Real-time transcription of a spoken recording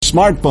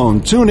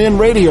smartphone TuneIn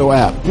radio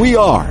app. We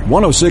are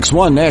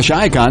 1061 Nash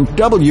Icon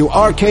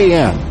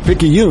WRKN,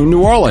 Picayune,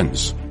 New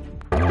Orleans.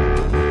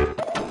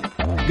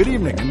 Good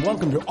evening and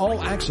welcome to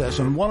All Access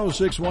on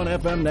 1061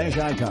 FM Nash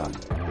Icon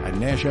at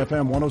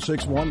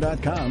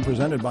NashFM1061.com,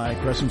 presented by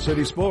Crescent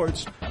City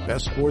Sports,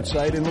 best sports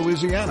site in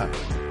Louisiana.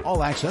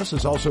 All Access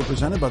is also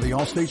presented by the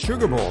Allstate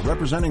Sugar Bowl,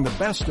 representing the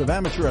best of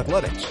amateur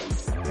athletics,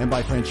 and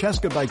by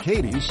Francesca by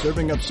Katie,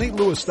 serving up St.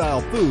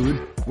 Louis-style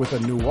food with a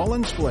New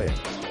Orleans flair.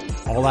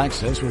 All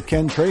Access with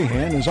Ken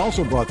Trahan is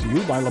also brought to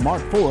you by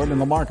Lamarck Ford and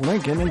Lamarck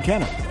Lincoln in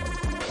Kennet,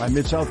 by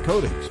Mid-South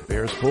Coatings,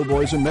 Bears Pull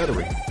Boys in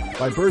Metairie,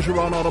 by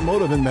Bergeron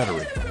Automotive in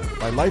Metairie,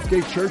 by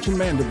Lifegate Church in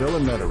Mandeville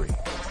and Metairie,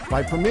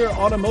 by Premier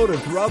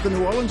Automotive throughout the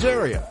New Orleans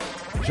area,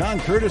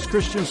 John Curtis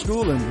Christian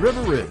School in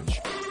River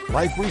Ridge,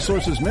 Life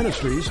Resources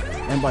Ministries,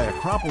 and by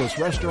Acropolis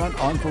Restaurant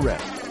on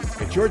Ferret.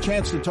 It's your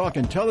chance to talk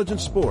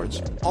intelligent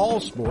sports all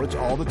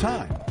the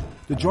time.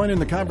 To join in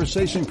the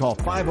conversation, call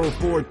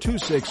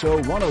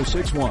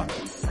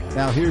 504-260-1061.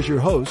 Now here's your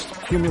host,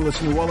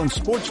 Cumulus New Orleans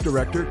Sports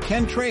Director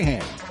Ken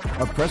Trahan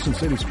of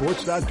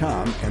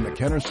CrescentCitySports.com and the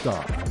Kenner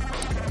Star.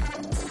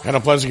 And a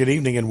pleasant good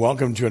evening and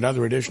welcome to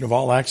another edition of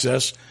All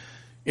Access.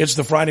 It's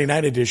the Friday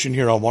night edition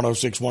here on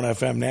 1061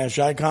 FM Nash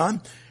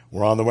Icon.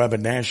 We're on the web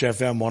at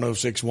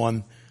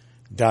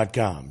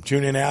NashFM1061.com.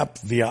 Tune in app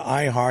via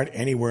iHeart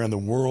anywhere in the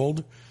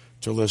world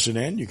to listen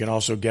in. You can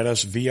also get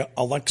us via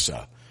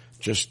Alexa.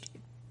 Just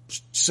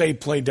say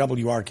play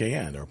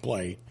WRKN or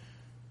play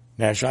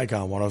Nash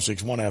Icon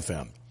 1061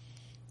 FM.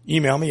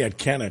 Email me at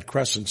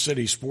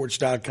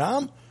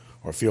ken@crescentcitysports.com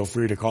or feel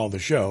free to call the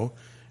show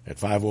at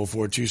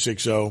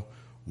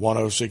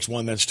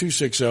 504-260-1061. That's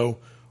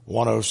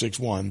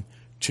 260-1061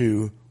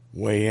 to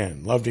weigh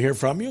in. Love to hear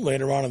from you.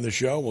 Later on in the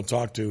show, we'll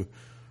talk to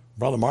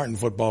Brother Martin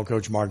football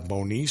coach Mark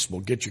Bonise. We'll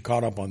get you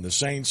caught up on the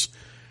Saints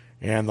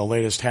and the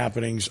latest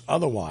happenings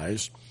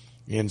otherwise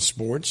in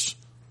sports,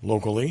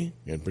 locally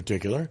in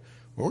particular.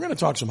 We're going to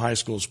talk some high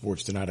school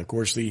sports tonight. Of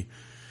course, the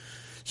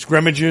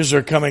scrimmages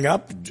are coming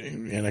up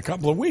in a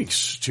couple of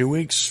weeks, 2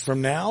 weeks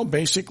from now,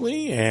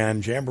 basically,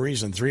 and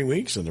jamborees in 3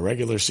 weeks, and the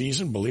regular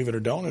season, believe it or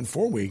don't, in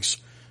 4 weeks.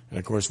 And,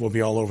 of course, we'll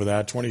be all over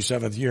that.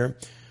 27th year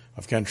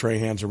of Ken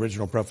Trahan's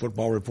original Prep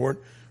Football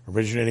Report,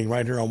 originating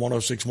right here on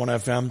 1061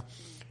 FM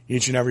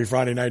each and every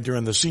Friday night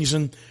during the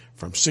season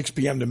from 6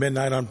 p.m. to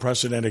midnight.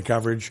 Unprecedented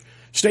coverage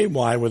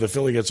statewide with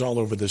affiliates all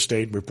over the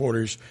state,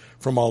 reporters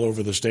from all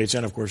over the states,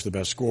 and, of course, the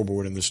best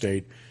scoreboard in the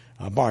state,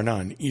 bar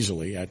none,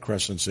 easily at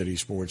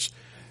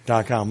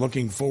CrescentCitySports.com.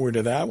 Looking forward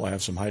to that. We'll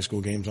have some high school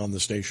games on the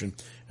station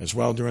as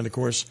well during the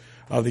course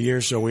of the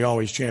year, so we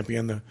always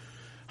champion the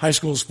high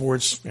school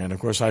sports, and, of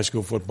course, high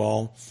school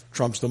football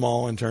trumps them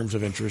all in terms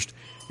of interest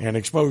and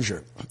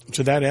exposure.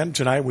 To that end,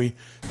 tonight we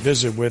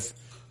visit with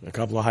a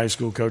couple of high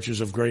school coaches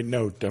of great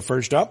note.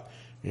 First up,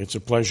 it's a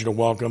pleasure to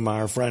welcome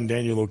our friend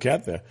Daniel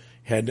Luquette, the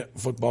head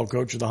football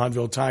coach of the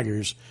Huntsville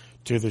Tigers,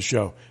 to the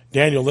show.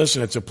 Daniel,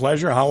 listen, it's a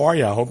pleasure. How are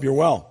you? I hope you're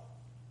well.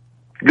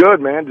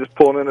 Good, man. Just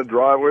pulling in the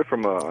driveway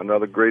from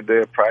another great day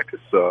of practice.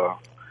 We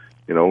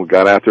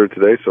got after it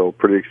today, so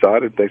pretty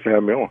excited. Thanks for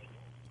having me on.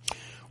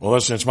 Well,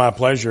 listen, it's my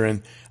pleasure,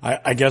 and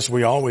I guess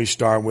we always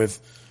start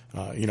with,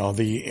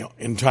 the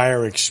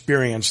entire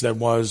experience that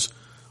was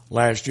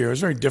last year. It was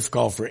very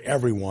difficult for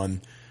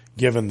everyone,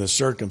 given the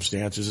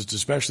circumstances. It's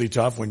especially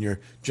tough when you're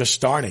just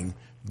starting,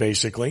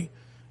 basically,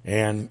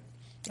 and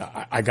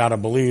I got to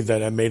believe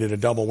that it made it a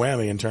double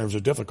whammy in terms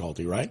of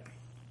difficulty, right?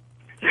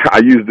 I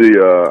use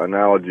the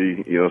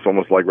analogy, it's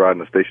almost like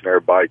riding a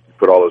stationary bike. You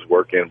put all this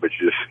work in, but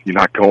you're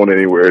not going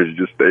anywhere. You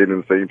just stayed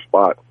in the same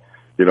spot.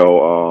 I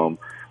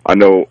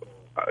know,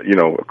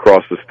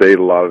 across the state,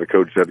 a lot of the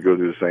coaches had to go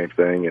through the same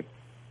thing. And,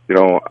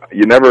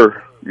 you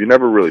never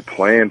really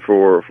planned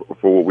for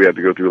what we had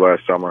to go through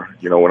last summer.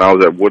 When I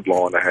was at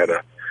Woodlawn, I had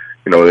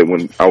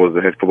when I was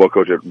the head football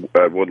coach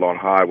at Woodlawn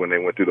High, when they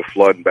went through the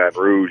flood in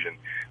Baton Rouge, and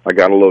I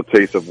got a little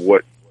taste of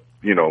what,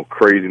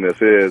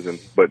 craziness is,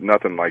 but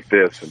nothing like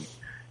this. And,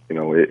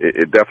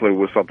 it definitely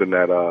was something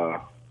that,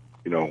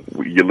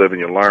 you live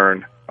and you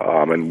learn.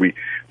 And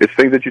it's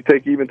things that you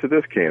take even to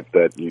this camp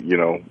that,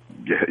 you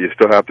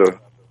still have to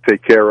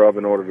take care of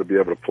in order to be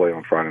able to play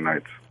on Friday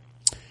nights.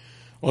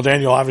 Well,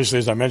 Daniel, obviously,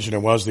 as I mentioned,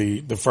 it was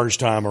the first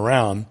time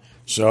around.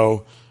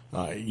 So,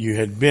 you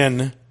had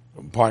been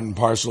part and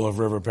parcel of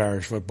River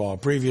Parish football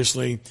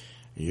previously.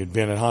 You'd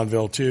been at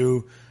Huntsville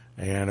too.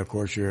 And of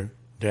course, your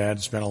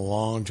dad spent a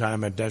long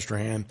time at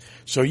Destrehan.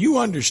 So you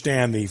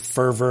understand the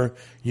fervor,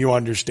 you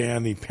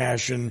understand the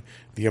passion,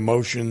 the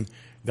emotion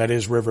that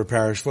is River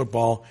Parish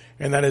football,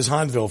 and that is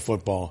Huntsville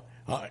football.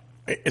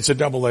 It's a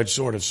double-edged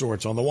sword of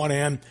sorts. On the one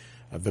hand,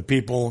 the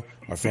people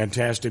are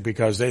fantastic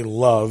because they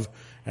love,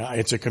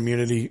 it's a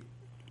community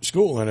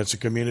school and it's a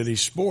community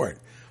sport.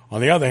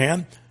 On the other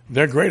hand,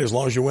 they're great as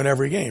long as you win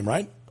every game,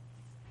 right?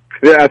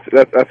 Yeah,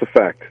 that's a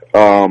fact.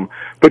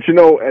 But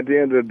at the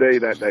end of the day,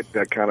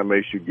 that kind of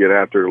makes you get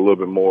after it a little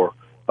bit more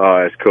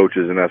as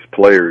coaches and as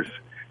players.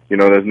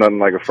 There's nothing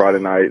like a Friday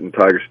night in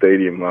Tiger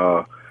Stadium.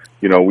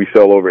 We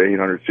sell over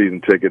 800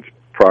 season tickets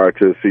prior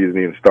to the season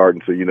even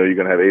starting. So, you're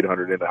going to have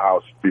 800 in the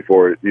house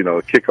before,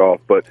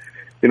 kickoff. But,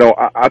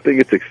 I think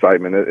it's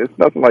excitement. It's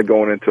nothing like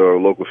going into a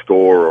local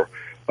store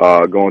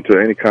or going to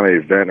any kind of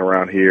event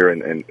around here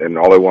and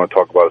all they want to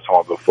talk about is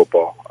Hahnville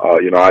football.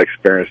 I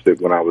experienced it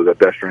when I was at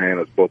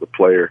Destrehan as both a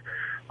player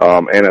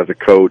and as a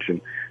coach.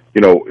 And,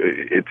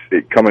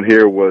 coming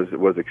here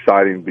was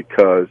exciting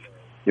because,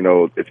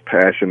 it's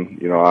passion.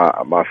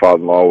 My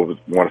father-in-law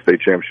won a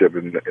state championship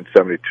in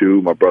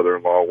 72. My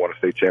brother-in-law won a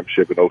state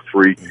championship in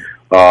 03.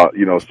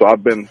 So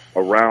I've been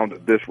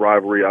around this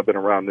rivalry. I've been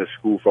around this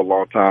school for a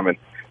long time. And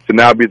to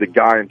now be the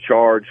guy in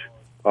charge,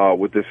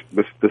 with this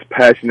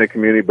passionate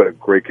community, but a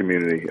great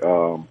community.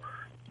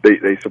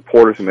 They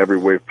support us in every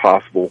way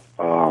possible.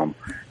 And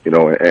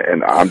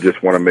I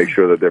just want to make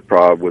sure that they're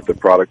proud with the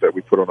product that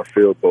we put on the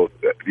field, both,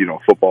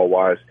 football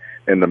wise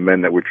and the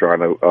men that we're trying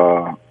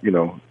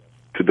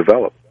to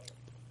develop.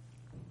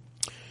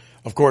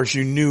 Of course,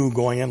 you knew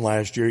going in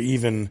last year,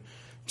 even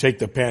take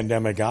the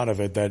pandemic out of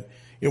it, that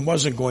it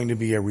wasn't going to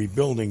be a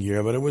rebuilding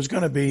year, but it was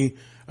going to be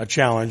a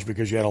challenge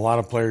because you had a lot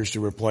of players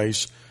to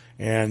replace,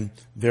 and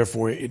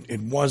therefore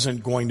it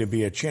wasn't going to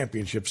be a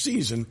championship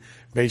season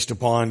based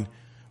upon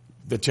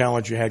the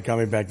talent you had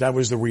coming back. That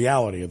was the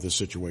reality of the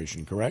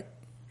situation, correct?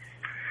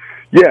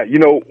 Yeah,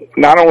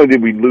 not only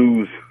did we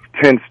lose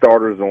 10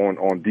 starters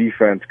on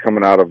defense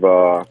coming out of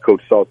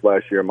Coach Salt's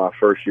last year, my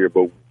first year,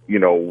 but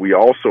we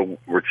also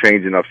were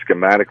changing up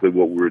schematically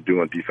what we were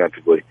doing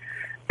defensively.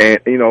 And,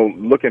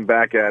 looking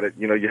back at it,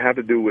 you have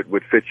to do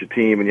what fits your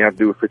team and you have to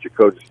do what fits your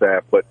coaching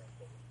staff. But,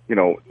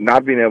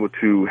 not being able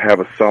to have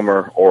a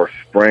summer or a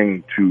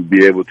spring to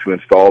be able to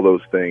install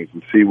those things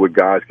and see what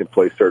guys can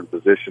play certain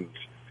positions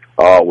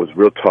was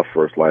real tough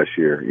for us last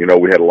year.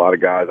 We had a lot of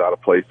guys out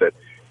of place that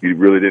you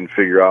really didn't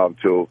figure out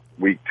until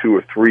week 2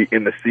 or 3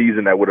 in the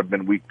season. That would have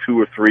been week 2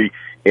 or 3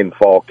 in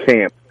fall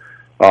camp.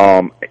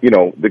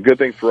 The good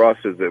thing for us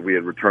is that we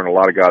had returned a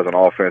lot of guys on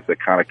offense that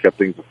kind of kept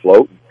things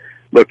afloat.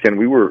 Look, and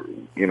we were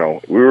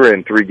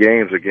in 3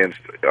 games against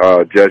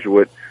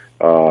Jesuit,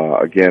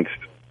 against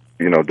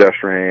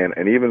Destrehan,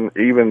 and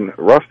even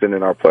Ruston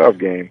in our playoff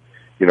game.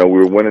 We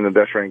were winning the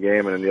Destrehan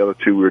game, and in the other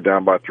 2 we were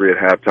down by 3 at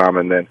halftime,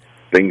 and then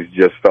things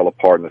just fell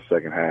apart in the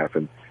second half.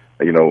 And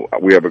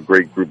we have a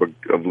great group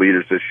of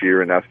leaders this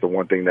year, and that's the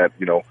one thing that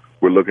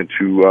we're looking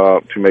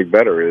to make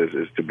better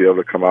is to be able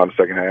to come out in the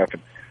second half.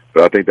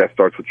 But I think that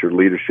starts with your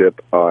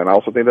leadership, and I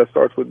also think that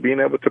starts with being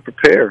able to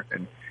prepare.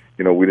 And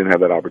we didn't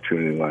have that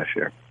opportunity last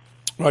year.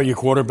 Well, your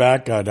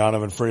quarterback,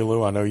 Donovan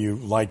Freelou, I know you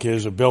like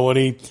his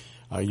ability.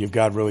 You've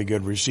got really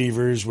good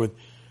receivers with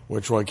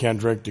Troy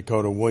Kendrick,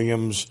 Dakota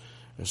Williams.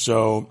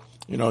 So,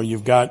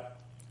 you've got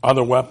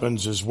other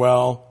weapons as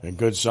well, and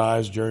good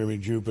size, Jeremy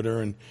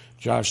Jupiter and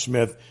Josh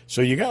Smith.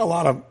 So you got a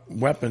lot of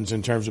weapons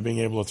in terms of being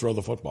able to throw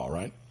the football,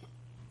 right?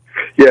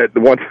 Yeah, the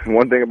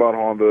one thing about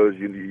Hahnville is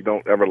you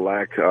don't ever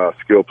lack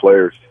skilled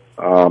players.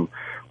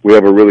 We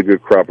have a really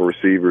good crop of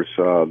receivers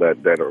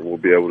that will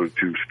be able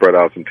to spread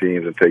out some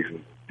teams and take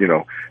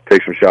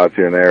some shots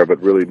here and there,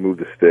 but really move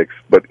the sticks.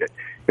 But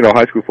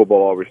high school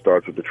football always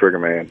starts with the trigger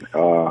man.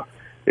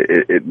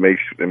 It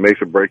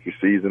makes or break your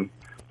season.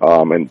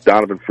 And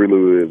Donovan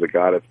Freelou is a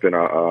guy that's been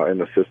in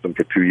the system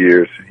for 2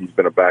 years. He's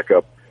been a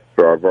backup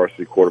for our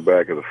varsity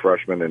quarterback as a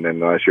freshman, and then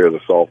last year as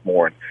a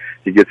sophomore. And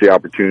he gets the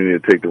opportunity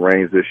to take the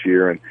reins this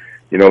year. And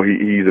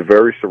he's a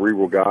very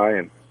cerebral guy,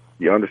 and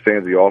he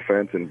understands the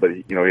offense. But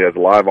he has a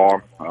live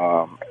arm.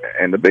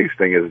 And the biggest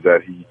thing is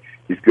that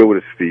he's good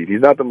with his feet.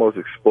 He's not the most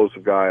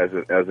explosive guy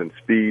as in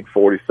speed,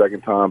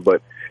 40-second time,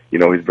 but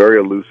he's very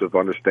elusive,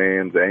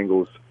 understands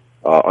angles,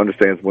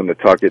 understands when to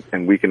tuck it,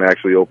 and we can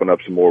actually open up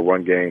some more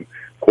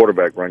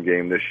quarterback run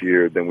game this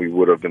year than we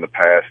would have in the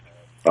past,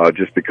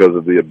 just because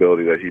of the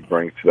ability that he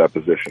brings to that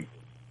position.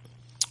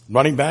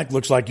 Running back,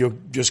 looks like you'll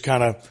just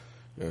kind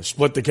of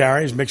split the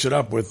carries, mix it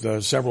up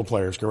with several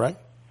players, correct?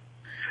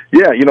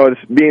 Yeah,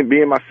 it's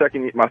being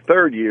my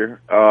third year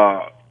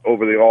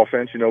over the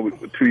offense.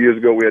 2 years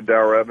ago we had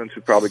Darrell Evans,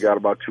 who probably got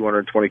about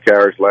 220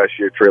 carries. Last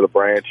year, Traylor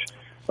Branch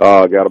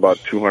got about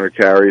 200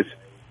 carries.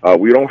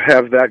 We don't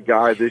have that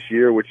guy this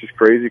year, which is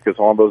crazy because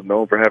Hahnville's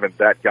known for having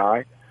that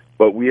guy.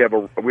 But we have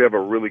a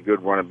really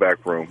good running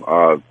back room.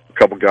 A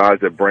couple guys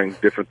that bring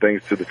different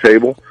things to the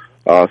table.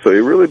 So it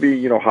really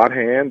be hot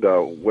hand,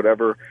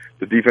 whatever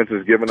the defense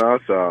has given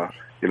us.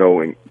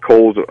 And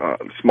Cole's a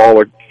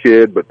smaller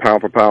kid, but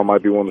pound for pound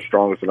might be one of the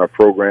strongest in our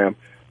program.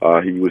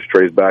 He was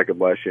Trey's backup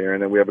last year,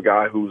 and then we have a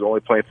guy who's only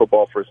playing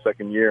football for his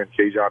second year, and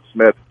Kajon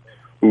Smith,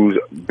 who's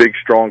a big,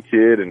 strong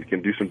kid and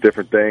can do some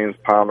different things.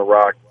 Pound the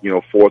rock,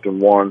 4th and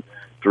 1,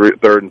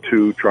 3rd and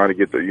 2, trying to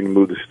get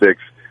move the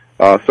sticks.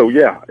 So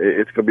yeah,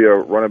 it's going to be a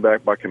running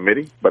back by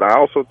committee, but I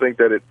also think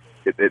that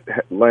it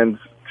lends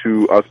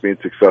to us being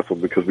successful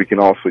because we can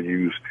also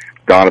use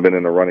Donovan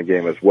in the running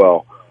game as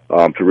well,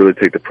 to really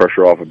take the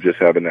pressure off of just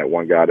having that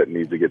one guy that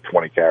needs to get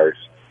 20 carries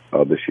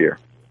this year.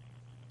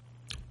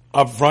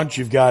 Up front,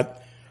 you've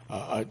got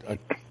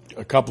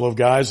a couple of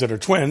guys that are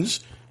twins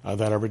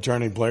that are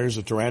returning players,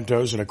 the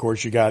Tarantos, and of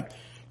course you got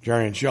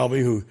Jarian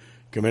Shelby, who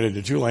committed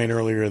to Tulane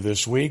earlier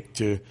this week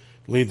to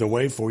lead the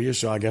way for you.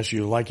 So I guess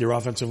you like your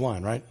offensive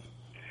line, right?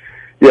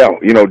 Yeah,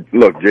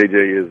 look,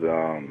 JJ is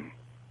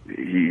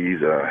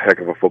he's a heck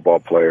of a football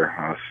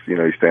player. He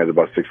stands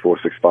about 6'4",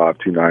 6'5",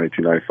 290,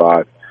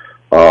 295.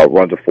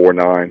 Runs a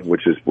 4.9,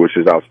 which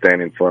is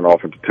outstanding for an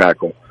offensive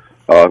tackle.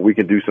 We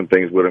can do some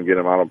things with him, get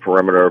him out on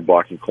perimeter,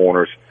 blocking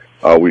corners.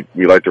 We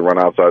like to run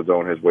outside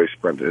zone his way,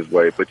 sprint his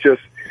way, but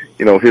just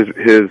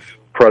his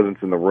presence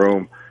in the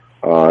room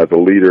as a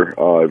leader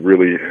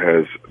really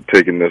has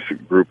taken this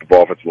group of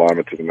offensive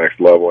linemen to the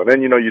next level. And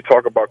then you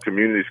talk about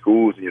community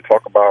schools, and you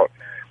talk about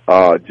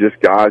just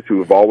guys who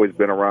have always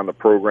been around the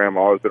program,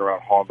 always been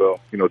around Hahnville.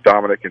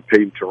 Dominic and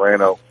Peyton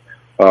Tarano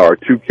are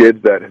two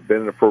kids that have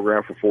been in the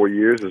program for 4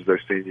 years as their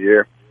senior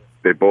year.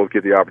 They both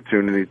get the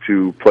opportunity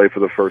to play for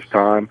the first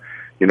time.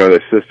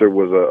 Their sister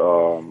was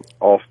a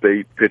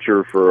all-state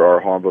pitcher for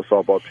our Hahnville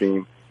softball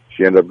team.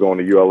 She ended up going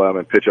to ULM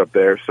and pitch up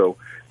there. So,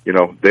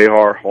 they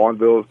are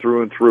Hahnville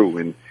through and through.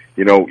 And,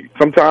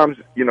 sometimes,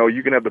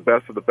 you can have the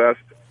best of the best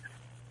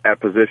at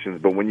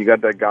positions, but when you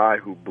got that guy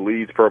who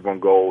bleeds purple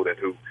and gold and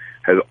who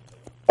has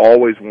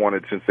always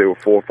wanted since they were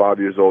 4 or 5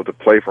 years old to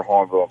play for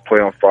Hahnville and play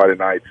on Friday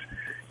nights,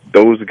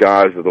 those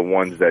guys are the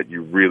ones that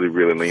you really,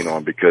 really lean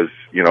on because,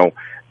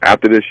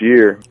 after this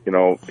year,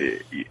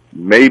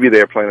 maybe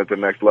they're playing at the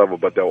next level,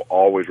 but they'll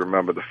always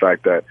remember the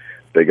fact that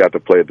they got to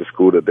play at the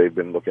school that they've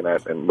been looking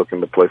at and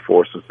looking to play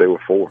for since they were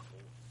 4.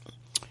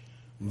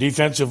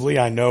 Defensively,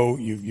 I know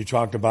you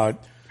talked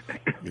about,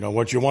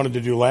 what you wanted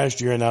to do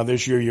last year, and now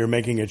this year you're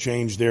making a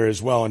change there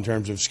as well in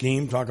terms of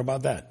scheme. Talk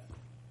about that.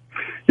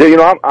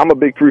 Yeah, I'm a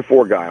big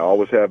 3-4 guy. I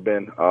always have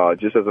been.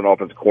 Just as an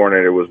offensive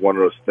coordinator, it was one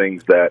of those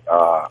things that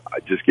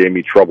just gave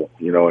me trouble.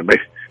 And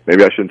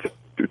maybe I shouldn't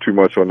do too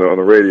much on the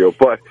radio.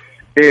 But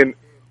in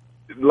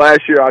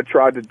last year, I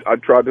tried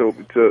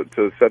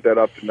to set that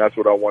up, and that's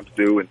what I wanted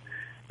to do. And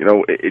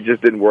it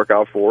just didn't work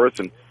out for us.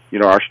 And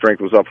our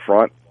strength was up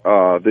front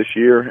this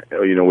year.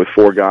 With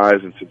 4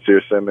 guys and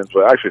Sincere Simmons.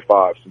 Well, actually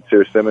 5.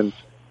 Sincere Simmons,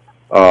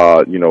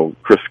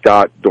 Chris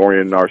Scott,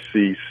 Dorian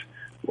Narcisse,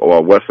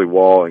 Wesley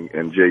Wall,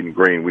 and Jaden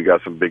Green. We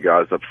got some big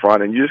guys up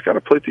front, and you just got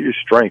to play to your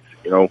strengths.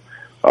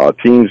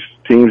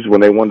 Teams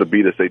when they wanted to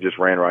beat us, they just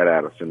ran right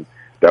at us, and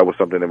that was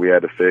something that we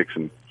had to fix.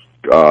 And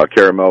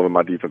Kara Melvin,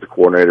 my defensive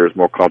coordinator, is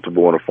more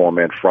comfortable in a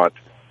 4-man front,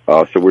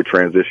 so we're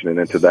transitioning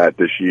into that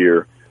this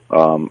year.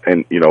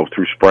 And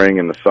through spring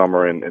and the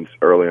summer and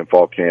early in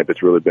fall camp,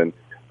 it's really been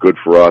good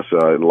for us.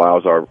 It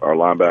allows our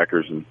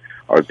linebackers and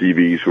our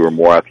DBs who are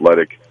more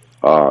athletic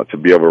to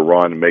be able to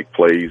run and make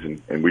plays,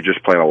 and we're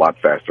just playing a lot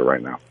faster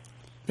right now.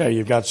 Yeah,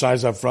 you've got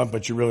size up front,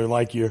 but you really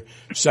like your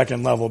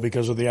second level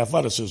because of the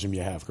athleticism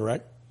you have,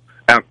 correct?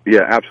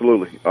 Yeah,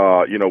 absolutely.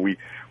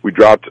 We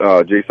dropped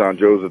Jason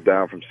Joseph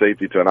down from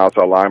safety to an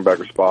outside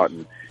linebacker spot,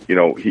 and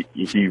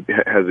he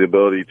has the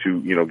ability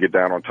to get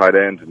down on tight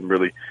ends and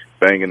really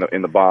bang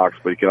in the box,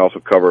 but he can also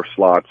cover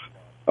slots.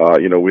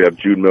 We have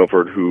Jude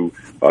Milford who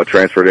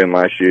transferred in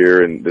last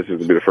year, and this is going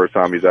to be the first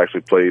time he's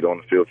actually played on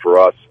the field for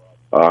us.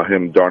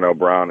 Him, Darnell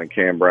Brown, and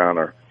Cam Brown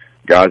are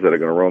guys that are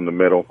going to roam the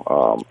middle.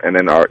 And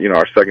then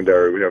our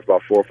secondary, we have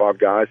about 4 or 5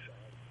 guys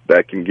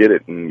that can get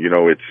it. And,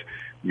 it's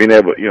being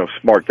able,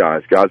 smart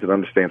guys that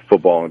understand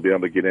football and being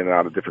able to get in and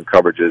out of different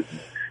coverages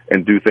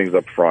and do things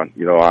up front.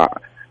 We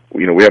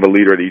have a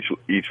leader at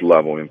each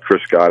level, and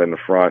Chris Scott in the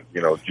front,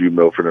 Jude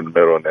Milford in the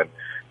middle, and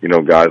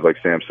then, guys like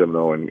Sam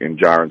Semino and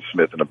Jaron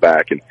Smith in the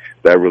back. And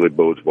that really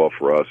bodes well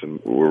for us, and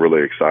we're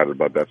really excited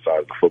about that side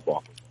of the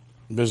football.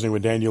 Visiting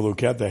with Daniel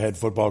Luquette, the head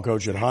football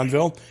coach at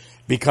Hahnville.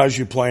 Because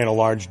you play in a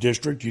large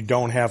district, you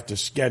don't have to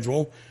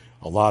schedule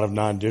a lot of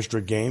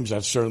non-district games.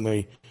 That's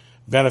certainly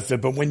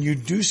benefit. But when you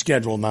do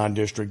schedule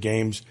non-district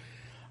games,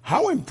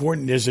 how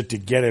important is it to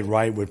get it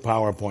right with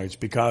PowerPoints?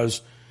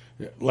 Because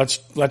let's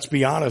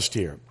be honest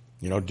here.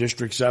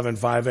 District 7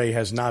 5A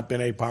has not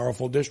been a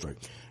powerful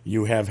district.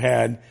 You have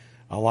had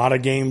a lot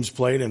of games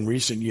played in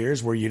recent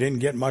years where you didn't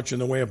get much in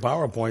the way of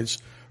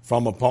PowerPoints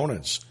from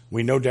opponents.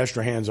 We know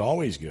Destrehan's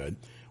always good.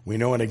 We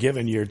know in a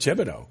given year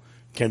Thibodaux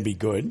can be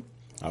good.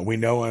 We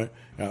know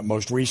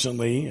most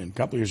recently, and a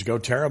couple of years ago,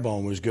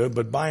 Terrebonne was good.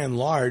 But by and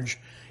large,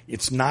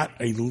 it's not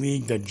a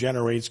league that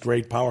generates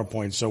great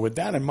PowerPoints. So with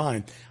that in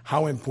mind,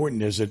 how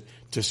important is it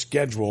to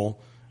schedule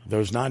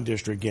those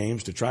non-district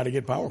games to try to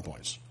get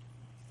PowerPoints?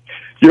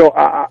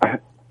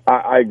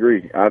 I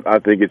agree. I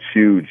think it's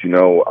huge.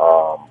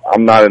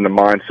 I'm not in the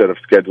mindset of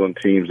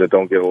scheduling teams that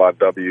don't get a lot of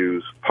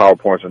W's,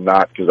 PowerPoints or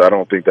not, because I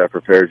don't think that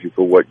prepares you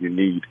for what you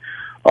need.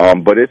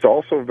 But it's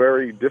also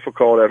very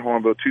difficult at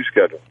Hahnville to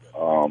schedule.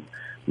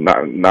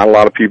 Not a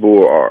lot of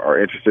people are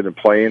interested in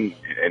playing,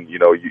 and you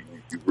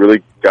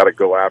really got to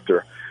go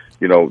after,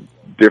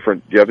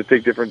 different. You have to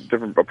take different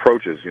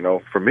approaches.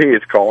 For me,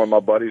 it's calling my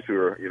buddies who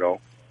are,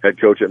 head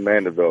coach at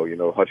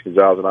Mandeville. Hutch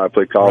Gonzalez and I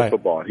play college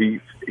football, and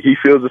he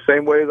feels the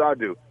same way as I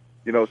do.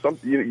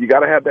 You got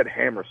to have that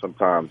hammer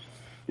sometimes.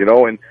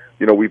 And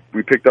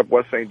we picked up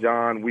West St.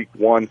 John week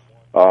 1.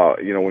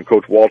 When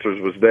Coach Walters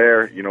was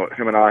there,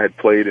 him and I had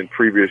played in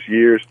previous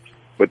years.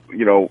 But,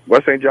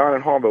 West St. John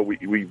and Hahnville,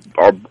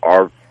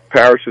 our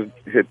parishes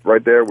hit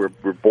right there.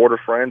 We're border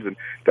friends, and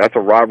that's a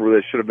rivalry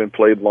that should have been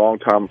played a long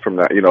time from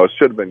that. You know, it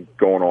should have been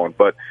going on.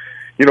 But,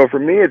 you know, for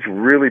me, it's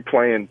really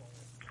playing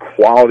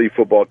quality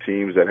football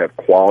teams that have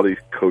quality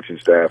coaching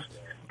staffs.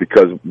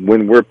 Because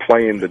when we're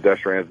playing the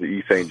Destrans, the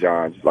East St.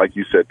 John's, like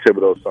you said,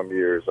 Thibodeau some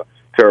years,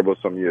 Terrible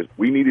some years,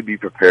 we need to be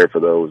prepared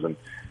for those. And,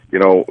 you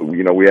know,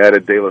 we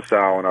added De La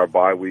Salle in our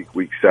bye week,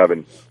 week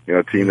 7, you know,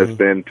 a team that's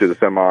been to the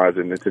semis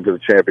and it's into the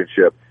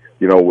championship,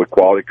 you know, with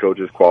quality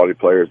coaches, quality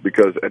players.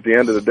 Because at the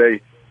end of the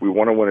day, we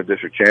want to win a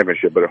district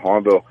championship, but a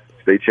Hahnville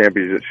state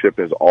championship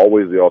is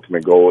always the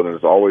ultimate goal and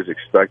is always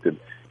expected.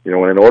 You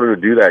know, and in order to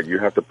do that, you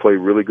have to play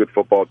really good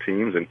football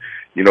teams, and,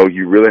 you know,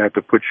 you really have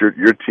to put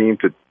your team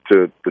to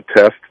the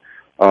test.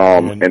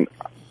 And,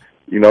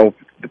 you know,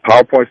 the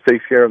PowerPoints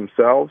takes care of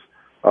themselves,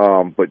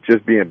 but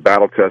just being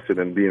battle tested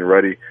and being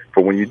ready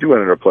for when you do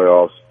enter the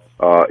playoffs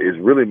is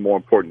really more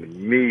important to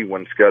me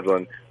when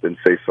scheduling than,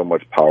 say, so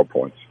much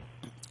PowerPoints.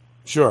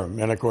 Sure.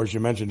 And, of course, you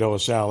mentioned De La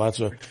Salle.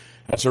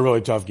 That's a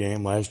really tough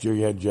game. Last year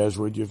you had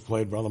Jesuit. You've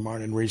played Brother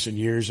Martin in recent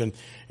years. And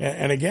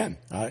again,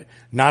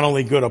 not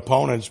only good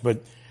opponents,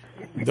 but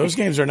those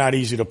games are not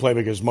easy to play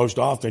because most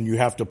often you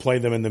have to play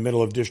them in the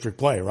middle of district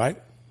play,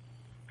 right?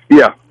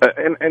 Yeah,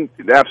 and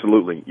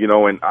absolutely. You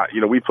know, and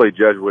you know, we played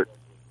Jesuit.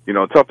 You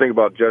know, the tough thing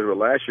about Jesuit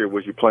last year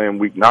was you play in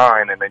week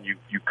 9, and then you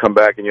come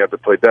back and you have to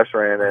play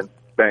Destrehan, and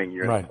bang,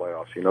 you're in the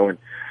playoffs. You know, and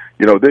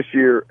you know this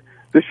year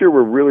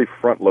we're really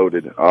front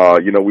loaded.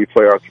 You know, we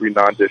play our 3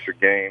 non-district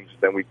games,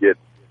 then we get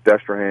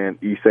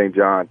Destrehan, East St.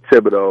 John,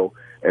 Thibodeau,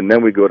 and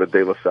then we go to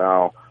De La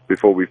Salle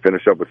before we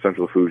finish up with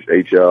Central Lafourche,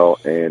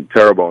 HL, and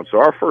Terrebonne. So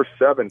our first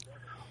 7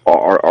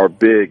 are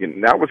big,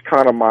 and that was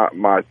kind of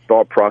my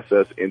thought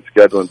process in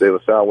scheduling De La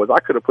Salle. Was I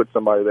could have put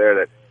somebody there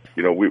that,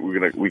 you know,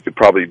 we could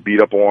probably beat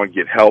up on,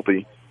 get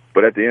healthy,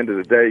 but at the end of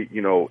the day,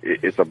 you know,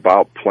 it's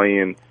about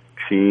playing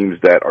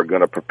teams that are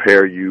going to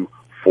prepare you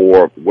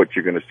for what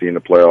you're going to see in the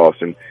playoffs.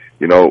 And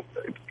you know,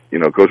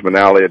 Coach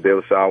Manale at De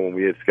La Salle, when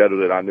we had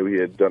scheduled it, I knew he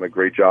had done a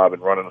great job in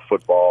running the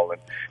football and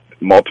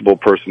multiple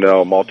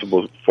personnel,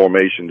 multiple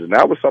formations, and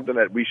that was something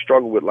that we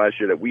struggled with last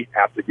year that we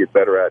have to get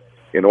better at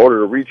in order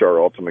to reach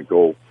our ultimate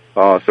goal.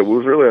 So it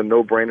was really a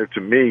no-brainer to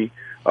me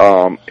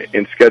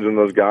in scheduling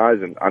those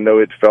guys, and I know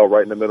it fell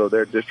right in the middle of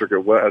their district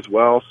as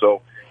well.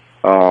 So,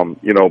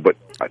 you know, but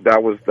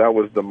that was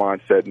the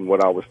mindset and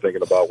what I was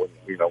thinking about when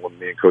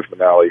me and Coach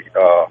Manale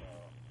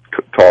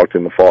talked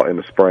in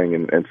the spring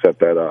and set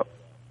that up.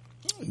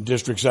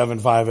 District 7,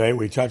 5A,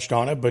 we touched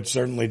on it, but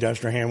certainly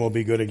Destrehan will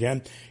be good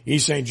again.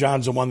 East St.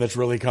 John's the one that's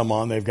really come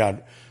on. They've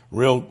got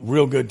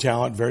real good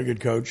talent, very good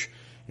coach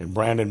in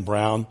Brandon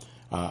Brown.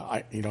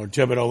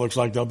 Thibodeau looks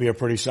like they'll be a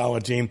pretty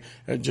solid team.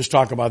 Just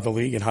talk about the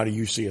league and how do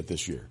you see it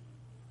this year?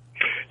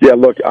 Yeah,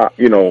 look,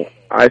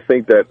 I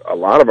think that a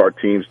lot of our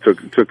teams took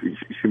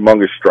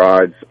humongous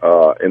strides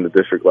in the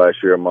district last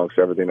year amongst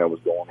everything that was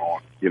going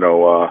on. You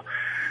know,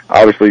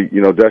 obviously,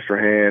 you know,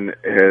 Destrehan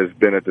has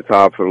been at the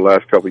top for the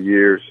last couple of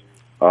years.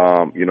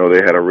 You know,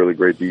 they had a really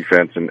great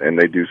defense and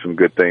they do some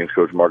good things.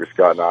 Coach Marcus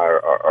Scott and I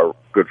are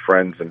good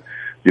friends, and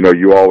you know,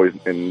 you always,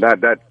 and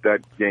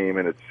that game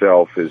in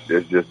itself is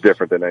just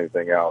different than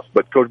anything else.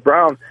 But Coach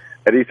Brown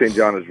at East St.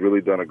 John has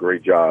really done a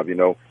great job. You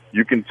know,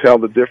 you can tell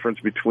the difference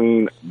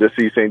between this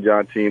East St.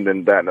 John team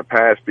than that in the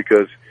past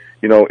because,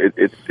 you know,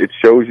 it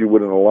shows you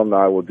what an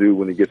alumni will do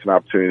when he gets an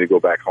opportunity to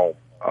go back home.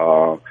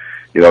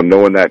 You know,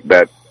 knowing that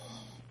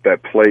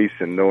place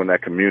and knowing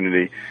that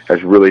community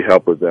has really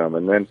helped with them.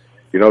 And then,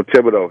 you know,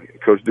 Thibodeau,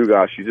 Coach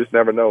Dugas, you just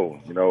never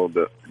know. You know,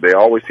 they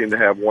always seem to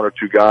have 1 or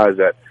 2 guys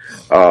that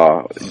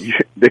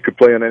they could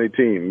play on any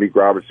team. Meek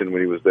Robertson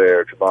when he was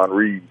there, Javon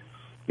Reed.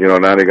 You know,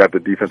 now they got the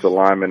defensive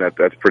lineman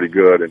that's pretty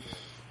good. And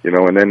you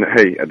know, and then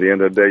hey, at the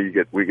end of the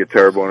day, we get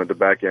Terrebonne at the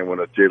back end with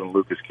a Jalen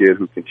Lucas kid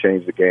who can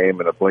change the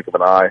game in a blink of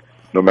an eye,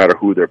 no matter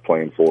who they're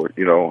playing for,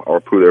 you know,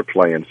 or who they're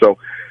playing. So,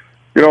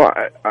 you know,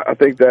 I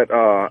think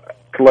that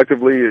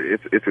collectively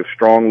it's a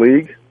strong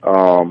league.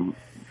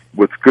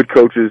 With good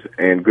coaches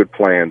and good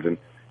plans. And,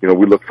 you know,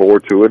 we look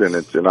forward to it, and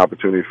it's an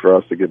opportunity for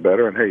us to get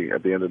better. And, hey,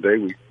 at the end of the day,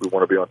 we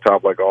want to be on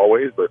top like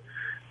always, but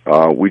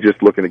we're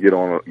just looking to get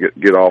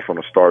off on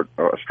a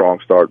strong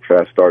start,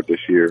 fast start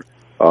this year,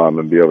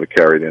 and be able to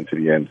carry it into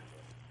the end.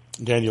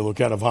 Daniel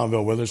Luquette of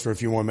Hahnville with us for a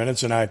few more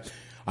minutes, and I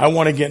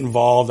want to get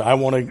involved. I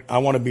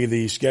want to be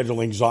the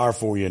scheduling czar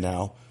for you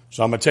now,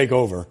 so I'm going to take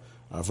over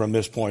from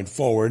this point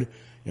forward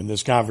in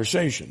this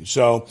conversation.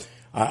 So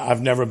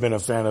I've never been a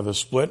fan of the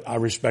split. I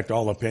respect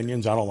all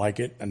opinions. I don't like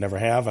it. I never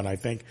have, and I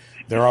think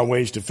there are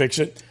ways to fix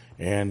it,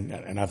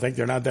 and I think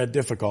they're not that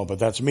difficult, but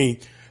that's me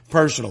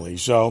personally.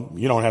 So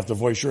you don't have to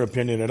voice your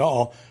opinion at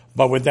all,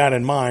 but with that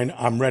in mind,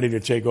 I'm ready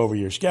to take over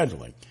your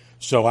scheduling.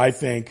 So I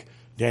think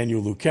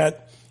Daniel Luquette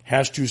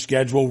has to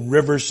schedule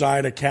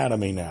Riverside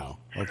Academy now,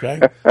 okay?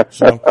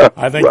 So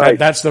I think right.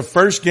 that's the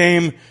first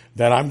game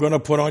that I'm going to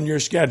put on your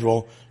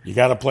schedule. You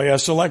got to play a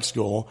select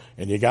school,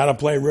 and you got to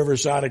play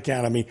Riverside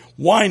Academy.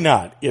 Why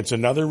not? It's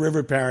another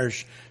River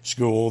Parish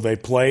school. They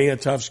play a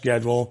tough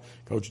schedule.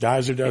 Coach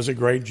Deiser does a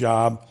great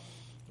job.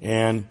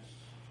 And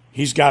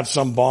he's got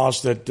some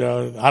boss that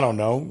I don't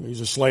know.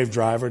 He's a slave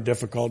driver,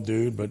 difficult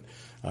dude, but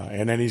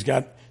and then he's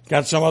got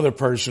some other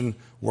person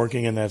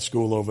working in that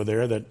school over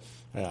there that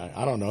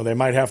I don't know. They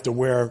might have to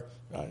wear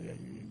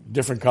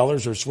different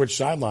colors or switch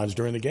sidelines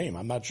during the game.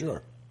 I'm not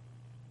sure.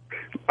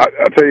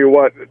 I tell you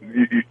what,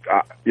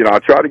 I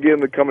try to get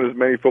him to come to as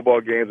many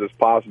football games as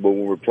possible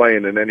when we're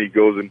playing, and then he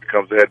goes and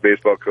becomes the head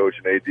baseball coach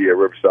and AD at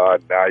Riverside.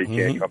 And now he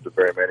can't come to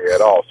very many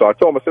at all. So I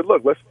told him, I said,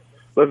 look,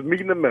 let's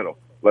meet in the middle.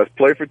 Let's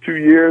play for 2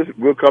 years.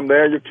 We'll come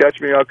there. You catch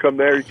me. I'll come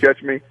there. You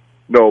catch me.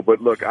 No,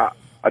 but look, I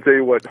tell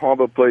you what,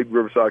 Hornville played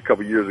Riverside a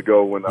couple years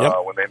ago when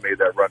they made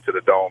that run to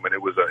the Dome, and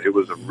it was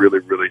a really,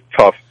 really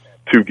tough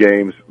 2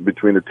 games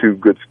between the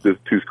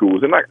two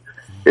schools. And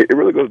it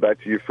really goes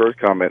back to your first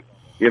comment.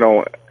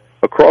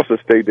 Across the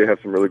state, they have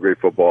some really great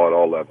football at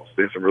all levels.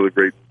 They have some really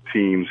great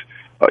teams,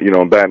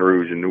 in Baton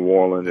Rouge and New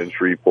Orleans and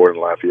Shreveport and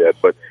Lafayette.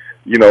 But,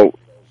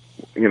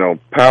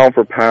 pound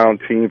for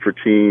pound, team for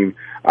team,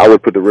 I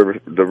would put the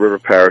River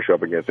Parish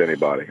up against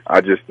anybody.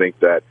 I just think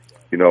that,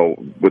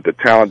 with the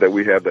talent that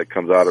we have that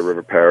comes out of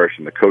River Parish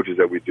and the coaches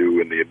that we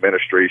do and the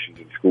administrations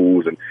in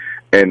schools and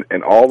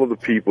all of the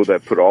people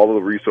that put all of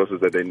the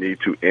resources that they need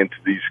to into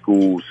these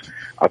schools,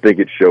 I think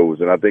it shows.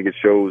 And I think it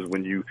shows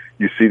when you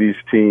see these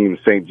teams,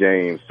 St.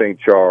 James, St.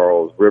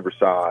 Charles,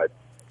 Riverside,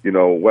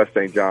 West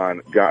St.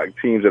 John, got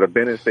teams that have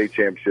been in state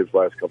championships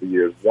last couple of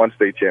years, won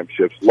state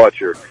championships,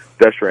 Lutcher,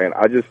 Destrehan.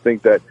 I just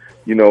think that,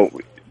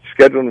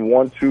 scheduling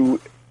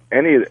 1-2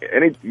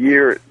 any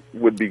year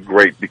would be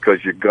great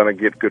because you're going to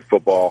get good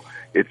football.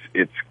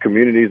 It's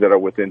communities that are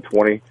within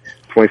 20,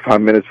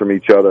 25 minutes from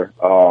each other.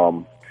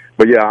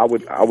 But yeah,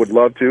 I would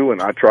love to,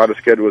 and I try to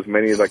schedule as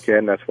many as I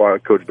can. That's why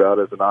Coach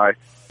Valdez and I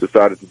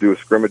decided to do a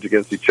scrimmage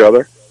against each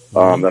other.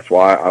 That's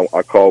why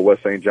I call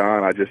West St.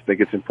 John. I just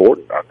think it's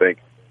important. I think,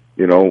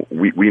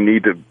 we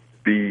need to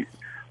be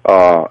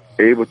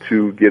able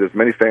to get as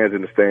many fans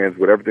in the stands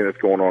with everything that's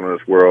going on in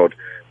this world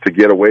to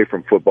get away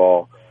from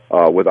football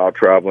without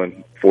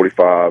traveling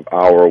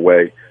 45-hour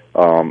away.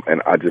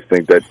 And I just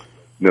think that,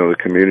 the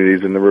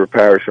communities in the River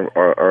Parish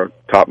are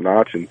top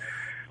notch, and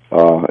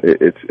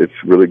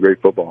it's really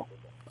great football.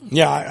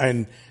 Yeah,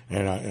 and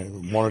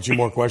one or two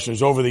more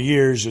questions. Over the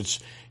years,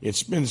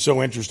 it's been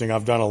so interesting.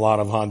 I've done a lot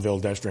of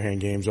Hahnville-Destrehan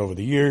games over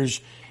the years,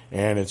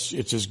 and it's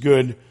as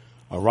good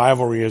a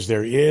rivalry as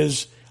there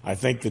is. I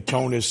think the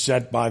tone is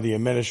set by the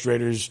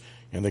administrators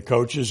and the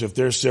coaches. If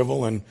they're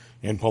civil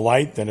and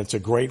polite, then it's a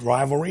great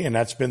rivalry, and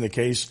that's been the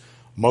case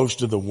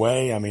most of the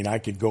way. I mean, I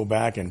could go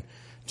back and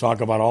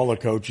talk about all the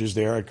coaches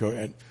there,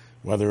 at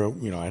whether, at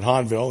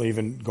Hahnville,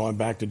 even going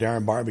back to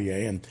Darren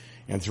Barbier,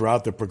 and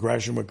throughout the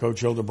progression with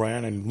Coach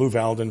Hildebrand and Lou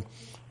Valden,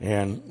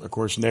 and, of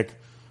course, Nick,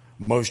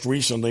 most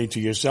recently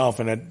to yourself.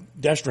 And at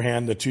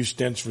Destrehan, the 2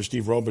 stints for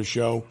Steve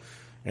Robichaux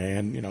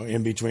and,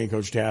 in between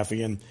Coach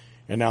Taffy and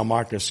now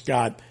Marcus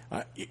Scott.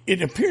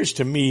 It appears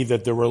to me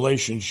that the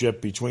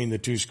relationship between the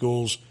 2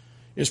 schools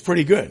is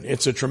pretty good.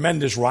 It's a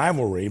tremendous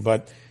rivalry,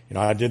 but,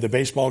 I did the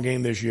baseball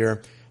game this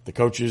year. The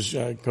coaches,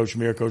 Coach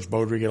Meir, Coach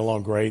Beaudry, get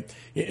along great.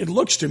 It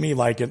looks to me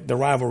like the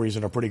rivalry's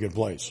in a pretty good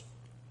place.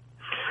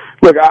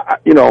 Look,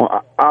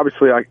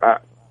 obviously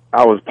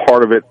I was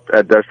part of it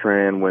at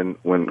Destrehan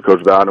when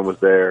Coach Bowden was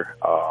there,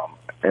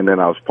 and then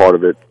I was part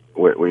of it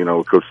with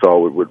Coach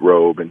Saul with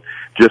Robe, and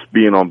just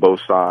being on both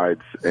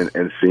sides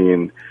and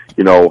seeing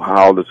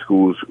how the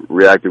schools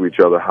react to each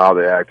other, how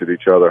they act to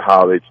each other,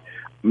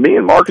 me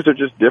and Marcus are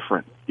just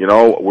different.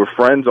 We're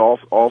friends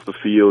off the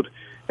field.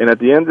 And at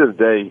the end of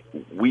the day,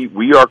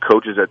 we are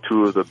coaches at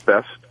 2 of the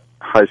best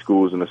high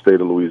schools in the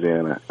state of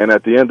Louisiana. And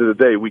at the end of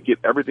the day, we get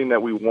everything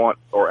that we want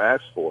or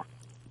ask for.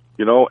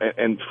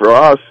 And for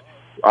us,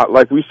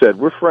 like we said,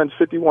 we're friends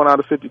 51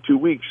 out of 52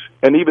 weeks.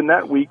 And even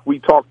that week, we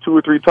talk 2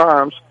 or 3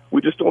 times.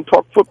 We just don't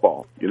talk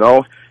football.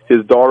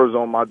 His daughter's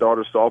on my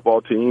daughter's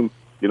softball team,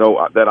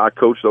 that I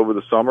coached over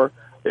the summer.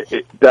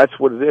 That's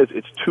what it is.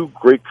 It's 2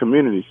 great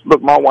communities.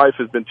 Look, my wife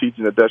has been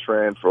teaching at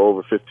Destrehan for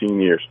over 15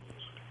 years.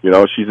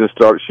 She's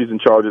in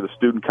charge of the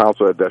student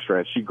council at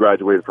Destrehan. She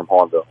graduated from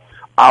Hahnville.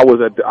 I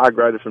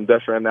graduated from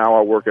Destrehan. Now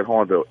I work at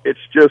Hahnville. It's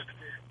just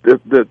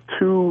the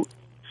 2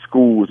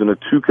 schools and the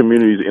 2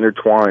 communities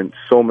intertwined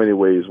so many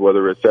ways.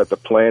 Whether it's at the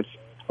plants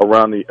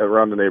around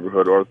the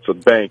neighborhood, or it's a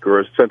bank, or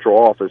a central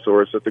office,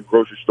 or it's at the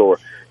grocery store.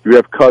 You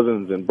have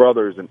cousins and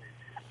brothers, and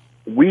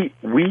me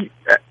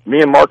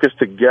and Marcus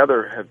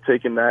together have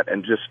taken that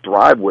and just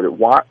thrive with it.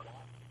 Why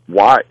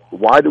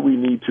do we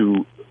need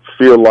to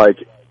feel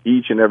like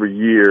each and every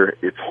year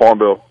it's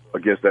Hahnville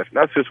against that?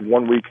 That's just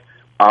 1 week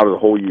out of the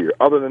whole year.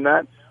 Other than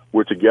that,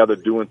 we're together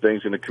doing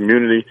things in the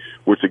community.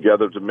 We're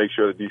together to make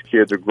sure that these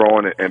kids are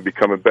growing and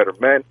becoming better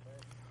men.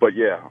 But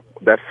yeah,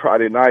 that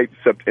Friday night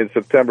in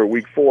September,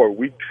 week 4,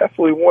 we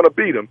definitely want to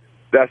beat them.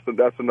 That's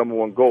the number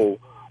one goal.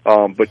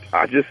 But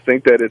I just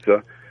think that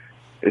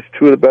it's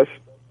 2 of the best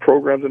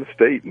programs in the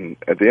state. And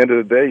at the end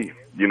of the day,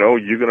 you're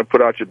going to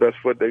put out your best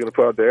foot. They're going to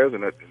put out theirs,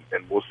 and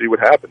we'll see what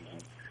happens.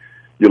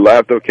 You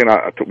laughed, though, Ken.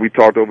 We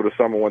talked over the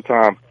summer one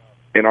time,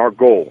 and our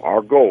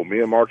goal,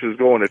 me and Marcus'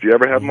 goal, and if you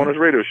ever have him on his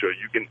radio show,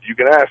 you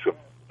can ask him.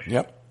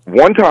 Yep.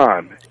 one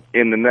time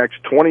in the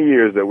next 20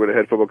 years that we're the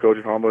head football coach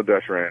at Harmville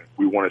Destrehan,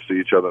 we want to see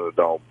each other in the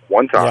Dome.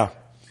 One time. Yeah.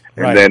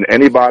 And right. then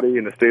anybody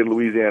in the state of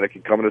Louisiana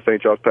can come into St.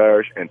 Charles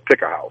Parish and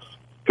pick a house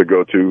to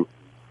go to,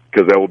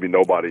 because there will be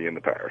nobody in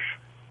the parish.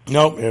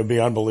 Nope, it would be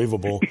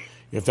unbelievable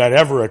if that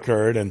ever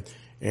occurred.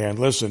 And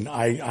listen,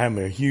 I'm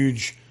a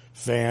huge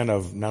fan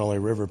of not only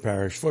River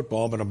Parish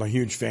football, but I'm a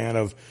huge fan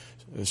of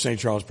the St.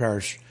 Charles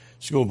Parish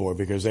School Board,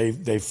 because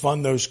they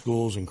fund those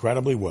schools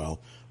incredibly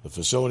well. The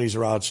facilities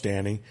are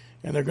outstanding,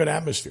 and they're good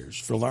atmospheres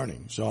for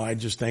learning. So I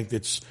just think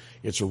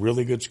it's a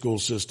really good school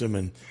system,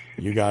 and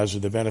you guys are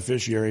the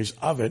beneficiaries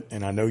of it.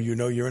 And I know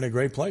you're in a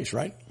great place,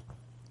 right?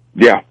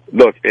 Yeah.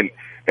 Look, and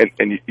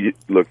you,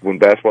 look, when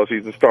basketball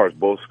season starts,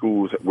 both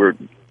schools, we're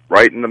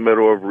right in the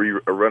middle of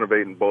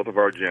renovating both of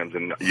our gyms,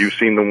 and you've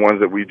seen the ones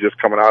that we just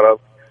coming out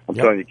of. I'm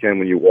telling you, Ken,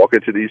 when you walk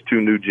into these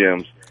two new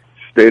gyms,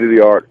 state of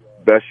the art,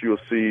 best you'll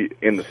see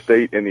in the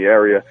state, in the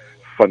area.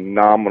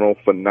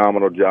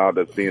 Phenomenal job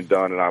that's being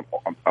done, and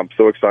I'm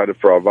so excited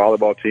for our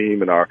volleyball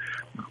team and our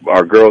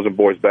girls and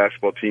boys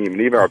basketball team, and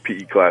even our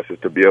PE classes,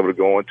 to be able to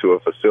go into a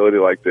facility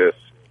like this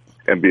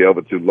and be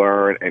able to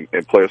learn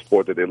and play a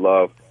sport that they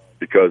love,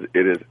 because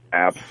it is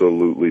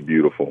absolutely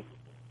beautiful.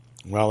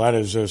 Well, that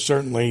is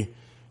certainly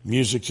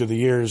music to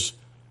the ears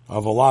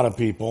of a lot of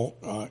people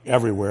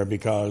everywhere,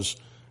 because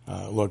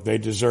look, they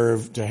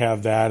deserve to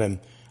have that, and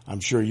I'm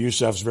sure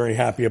Yusuf's very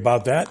happy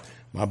about that,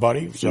 my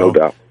buddy. So, no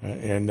doubt.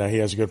 And he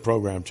has a good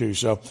program, too.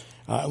 So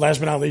last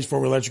but not least,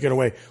 before we let you get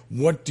away,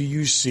 what do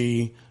you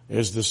see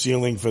as the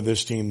ceiling for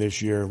this team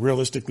this year?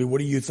 Realistically, what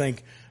do you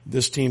think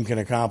this team can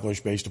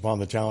accomplish based upon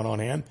the talent on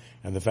hand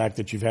and the fact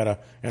that you've had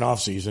an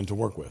off season to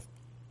work with?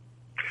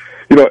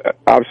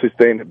 Obviously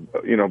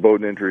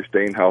boating injury,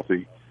 staying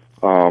healthy.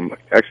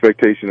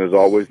 Expectation is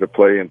always to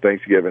play in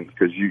Thanksgiving,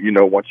 because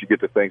once you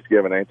get to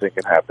Thanksgiving, anything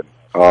can happen.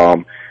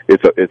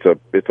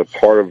 It's a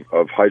part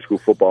of high school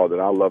football that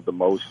I love the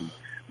most.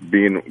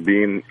 Being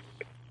on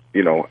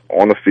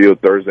the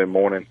field Thursday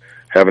morning,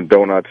 having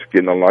donuts,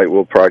 getting a light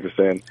wheel practice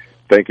in,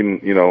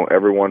 thanking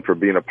everyone for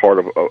being a part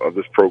of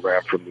this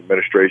program, from the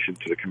administration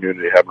to the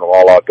community, having them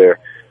all out there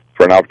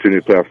for an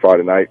opportunity to play on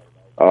Friday night.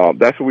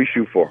 That's what we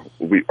shoot for.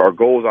 Our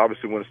goal is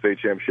obviously win a state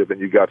championship,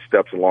 and you got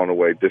steps along the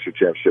way, district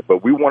championship.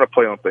 But we want to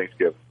play on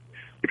Thanksgiving,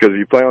 because if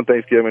you play on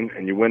Thanksgiving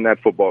and you win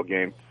that football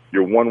game,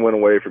 you're one win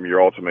away from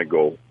your ultimate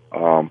goal.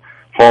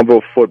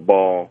 Harmville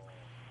football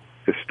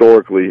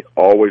historically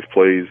always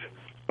plays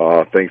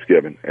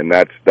Thanksgiving, and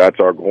that's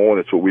our goal, and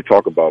it's what we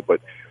talk about.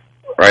 But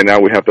right now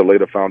we have to lay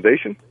the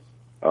foundation,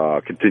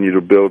 continue to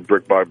build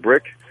brick by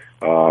brick,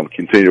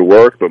 continue to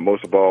work, but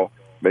most of all,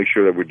 make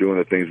sure that we're doing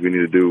the things we need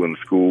to do in the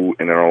school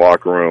and in our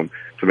locker room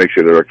to make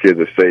sure that our kids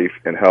are safe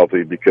and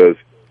healthy, because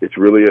it's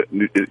really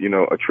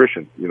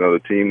attrition.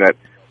 The team that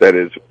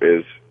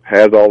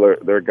has all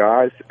their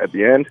guys at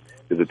the end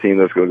is a team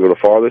that's going to go the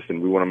farthest,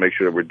 and we want to make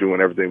sure that we're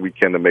doing everything we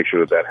can to make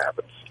sure that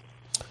happens.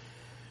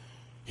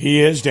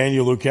 He is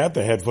Daniel Luquette,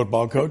 the head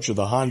football coach of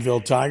the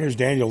Hahnville Tigers.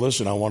 Daniel,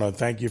 listen, I want to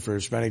thank you for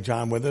spending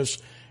time with us,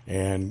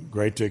 and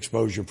great to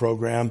expose your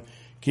program.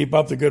 Keep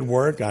up the good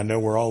work. I know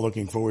we're all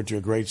looking forward to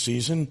a great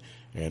season,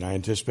 and I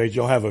anticipate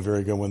you'll have a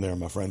very good one there,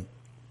 my friend.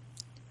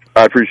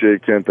 I appreciate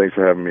it, Ken. Thanks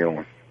for having me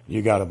on.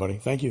 You got it, buddy.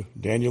 Thank you.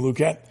 Daniel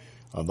Luquette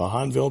of the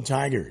Hahnville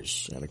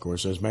Tigers. And, of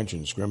course, as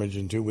mentioned, scrimmage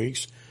in 2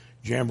 weeks,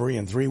 Jamboree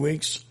in 3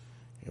 weeks,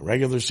 a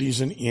regular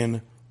season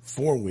in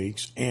 4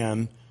 weeks,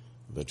 and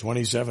the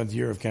 27th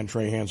year of Ken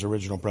Trahan's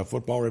original Prep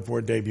Football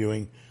Report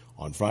debuting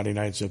on Friday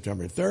night,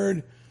 September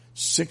 3rd,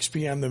 6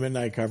 p.m. the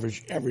midnight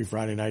coverage every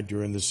Friday night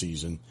during the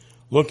season.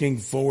 Looking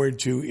forward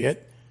to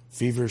it,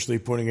 feverishly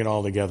putting it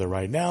all together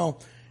right now,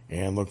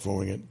 and look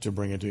forward to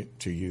bring it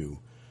to you.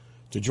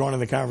 To join in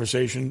the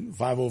conversation,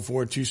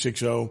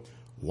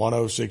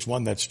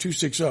 504-260-1061. That's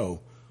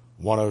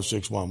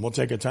 260-1061. We'll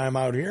take a time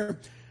out here.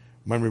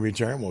 When we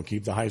return, we'll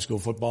keep the high school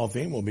football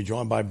theme. We'll be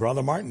joined by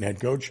Brother Martin,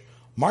 head coach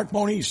Mark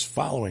Moniz,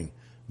 following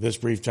this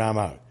brief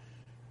timeout.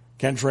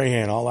 Ken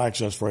Trahan, All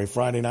Access for a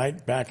Friday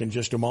night. Back in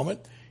just a moment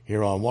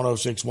here on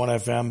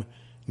 106.1 FM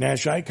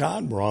Nash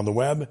Icon. We're on the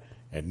web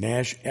at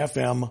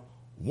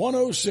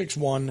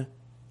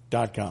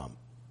NashFM1061.com.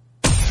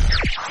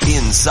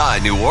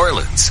 Inside New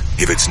Orleans.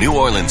 If it's New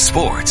Orleans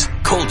sports,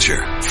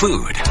 culture,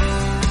 food.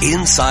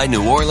 Inside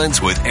New Orleans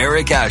with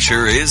Eric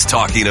Asher is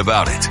talking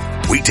about it.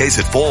 Weekdays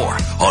at 4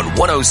 on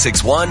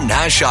 106.1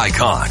 Nash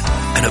Icon.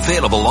 And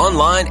available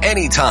online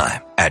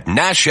anytime at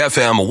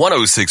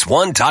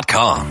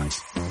NashFM1061.com.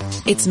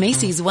 It's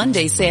Macy's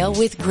one-day sale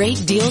with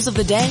great deals of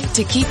the day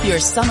to keep your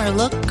summer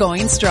look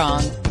going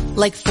strong.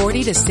 Like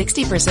 40 to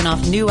 60%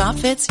 off new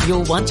outfits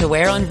you'll want to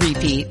wear on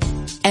repeat.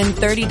 And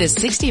 30 to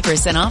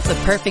 60% off the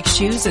perfect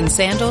shoes and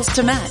sandals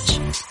to match.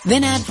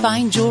 Then add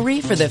fine jewelry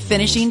for the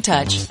finishing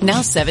touch,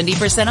 now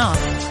 70% off.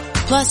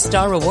 Plus,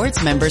 Star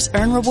Rewards members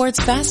earn rewards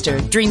faster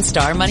during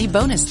Star Money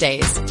Bonus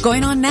Days,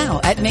 going on now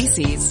at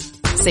Macy's.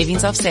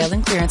 Savings off sale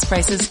and clearance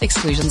prices,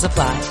 exclusions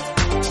apply.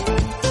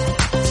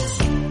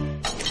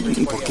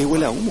 ¿Por qué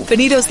huele a humo?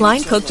 Benito's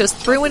line cook just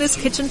threw in his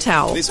kitchen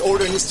towel. This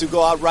order needs to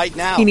go out right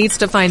now. He needs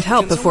to find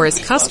help before his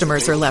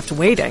customers are left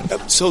waiting.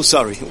 So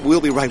sorry.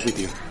 We'll be right with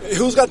you.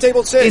 Who's got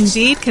table 6?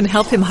 Indeed can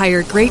help him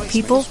hire great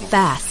people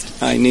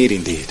fast. I need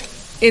Indeed.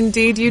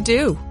 Indeed you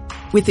do.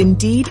 With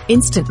Indeed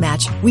Instant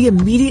Match, we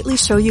immediately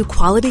show you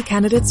quality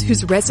candidates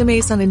whose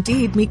resumes on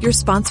Indeed meet your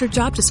sponsored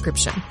job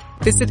description.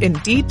 Visit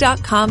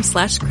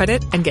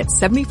Indeed.com/credit and get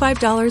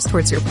 $75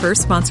 towards your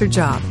first sponsored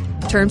job.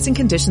 Terms and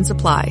conditions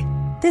apply.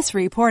 This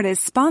report is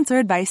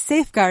sponsored by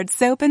Safeguard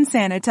Soap and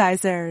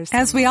Sanitizers.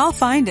 As we all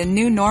find a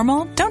new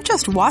normal, don't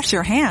just wash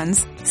your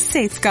hands.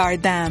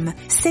 Safeguard them.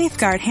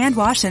 Safeguard hand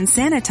wash and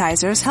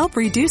sanitizers help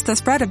reduce the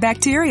spread of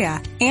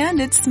bacteria.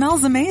 And it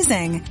smells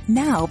amazing.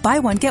 Now, buy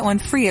one, get one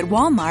free at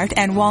Walmart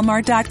and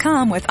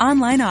Walmart.com with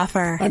online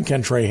offer. I'm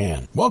Ken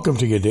Trahan. Welcome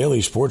to your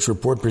daily sports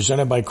report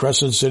presented by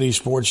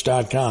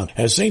CrescentCitySports.com.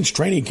 As Saints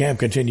training camp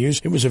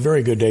continues, it was a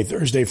very good day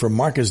Thursday for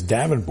Marcus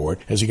Davenport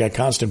as he got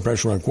constant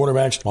pressure on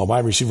quarterbacks, while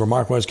wide receiver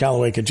Marquez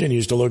Callaway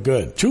continues to look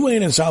good.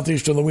 Tulane and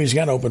Southeastern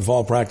Louisiana open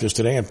fall practice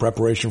today in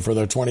preparation for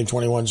their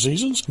 2021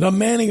 seasons. The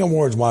Manning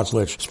Awards watch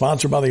list,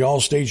 sponsored by the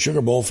All-State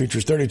Sugar Bowl,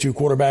 features 32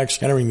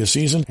 quarterbacks entering the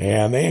season,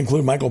 and they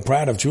include Michael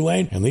Pratt of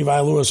Tulane and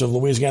Levi Lewis of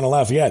Louisiana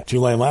Lafayette.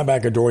 Tulane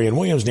linebacker Dorian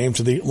Williams named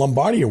to the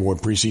Lombardi Award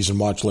preseason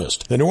watch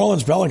list. The New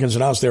Orleans Pelicans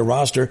announced their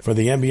roster for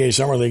the NBA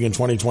Summer League in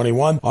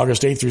 2021,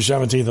 August 8th through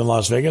 17th in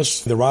Las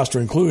Vegas. The roster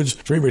includes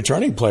 3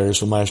 returning players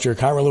from last year,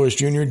 Kyra Lewis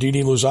Jr.,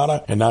 Dede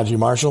Luzada, and Najee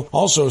Marshall.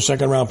 Also,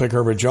 second-round pick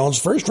Herbert Jones,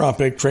 first-round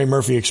pick Trey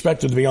Murphy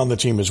expected to be on the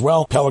team as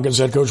well. Pelicans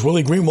head coach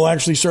Willie Green will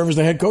actually serve as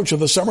the head coach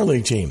of the Summer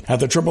League team. At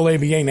the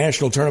AAABA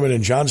National Tournament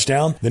in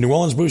Johnstown, the New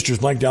Orleans Boosters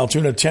blanked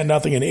Altoona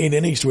 10-0 in 8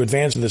 innings to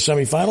advance to the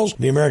semifinals.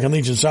 The American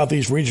Legion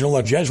Southeast Regional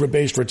at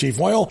Jesuit-based Retief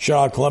Oil shut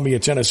out Columbia,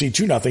 Tennessee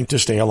 2-0 to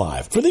stay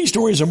alive. For these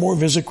stories and more,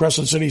 visit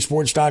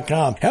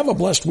CrescentCitySports.com. Have a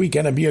blessed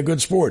weekend and be a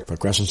good sport. For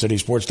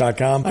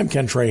CrescentCitySports.com, I'm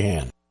Ken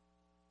Trahan.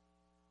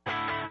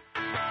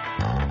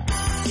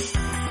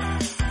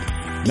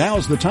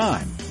 Now's the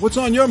time. What's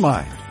on your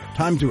mind?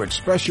 Time to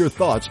express your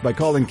thoughts by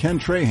calling Ken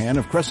Trahan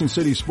of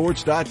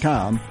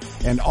CrescentCitySports.com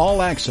and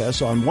All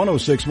Access on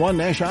 1061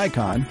 Nash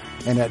Icon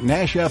and at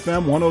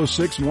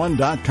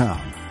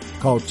NashFM1061.com.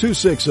 Call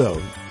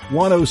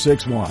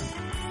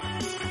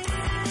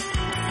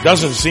 260-1061.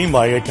 Doesn't seem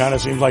like it. Kind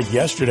of seems like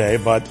yesterday,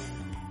 but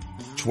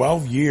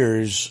 12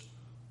 years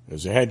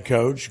as a head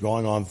coach,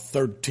 going on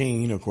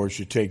 13. Of course,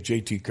 you take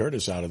J.T.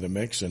 Curtis out of the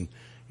mix, and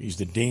he's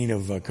the dean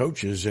of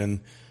coaches in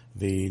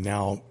the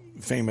now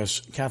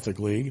famous Catholic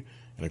League.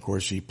 And, of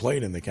course, he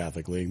played in the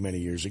Catholic League many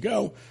years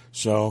ago.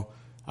 So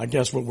I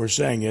guess what we're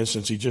saying is,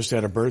 since he just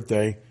had a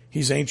birthday,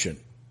 he's ancient.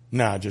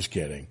 Nah, just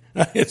kidding.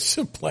 It's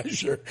a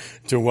pleasure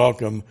to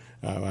welcome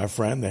our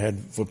friend, the head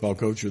football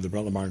coach of the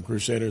Brother Martin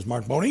Crusaders,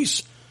 Mark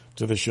Moniz,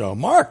 to the show.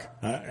 Mark,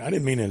 I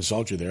didn't mean to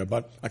insult you there,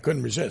 but I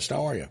couldn't resist.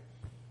 How are you?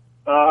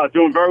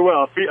 Doing very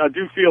well. I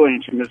do feel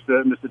ancient,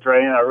 Mr.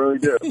 Trahan. I really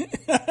do.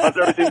 How's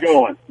everything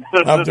going?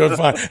 I'm doing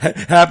fine.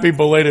 Happy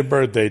belated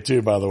birthday,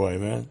 too, by the way,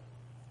 man.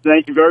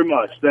 Thank you very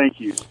much. Thank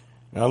you.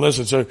 Now,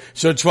 listen,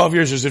 so 12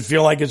 years, does it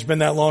feel like it's been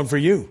that long for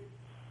you?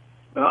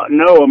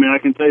 No, I mean, I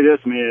can say this.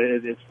 I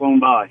mean, it's flown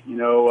by, you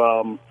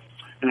know,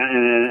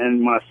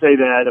 and when I say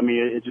that, I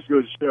mean, it just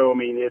goes to show, I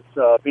mean, it's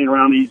being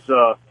around being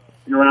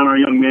around our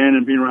young men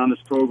and being around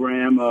this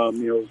program,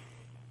 you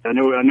know, I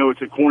know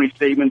it's a corny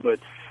statement, but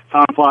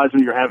time flies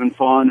when you're having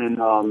fun,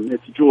 and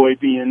it's a joy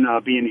being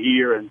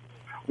here and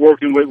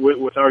working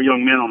with our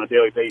young men on a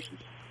daily basis.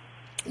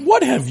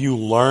 What have you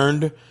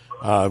learned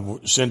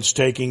since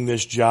taking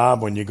this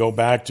job, when you go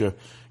back to,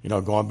 you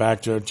know, going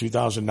back to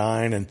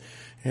 2009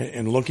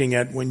 and looking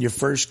at when you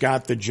first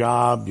got the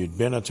job, you'd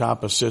been a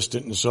top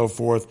assistant and so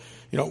forth.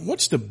 You know,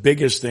 what's the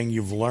biggest thing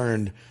you've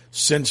learned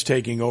since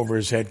taking over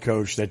as head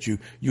coach that you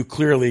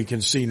clearly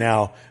can see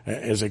now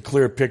as a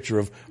clear picture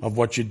of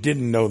what you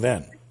didn't know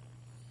then?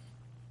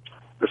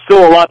 There's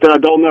still a lot that I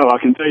don't know, I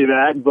can tell you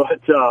that,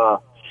 but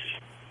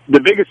the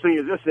biggest thing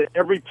is this, that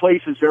every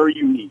place is very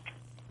unique.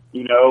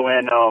 You know,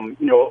 and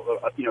you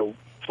know,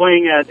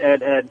 playing at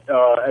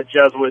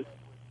Jesuit,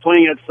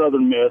 playing at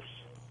Southern Miss,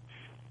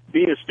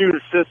 being a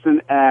student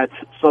assistant at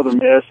Southern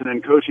Miss, and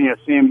then coaching at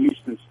Sam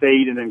Houston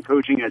State, and then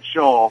coaching at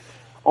Shaw,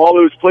 all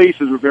those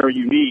places were very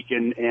unique,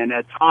 and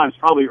at times,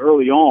 probably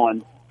early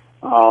on,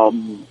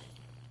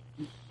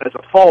 as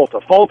a fault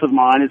of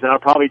mine is that I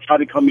probably tried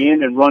to come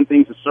in and run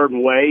things a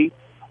certain way,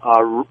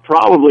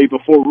 probably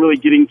before really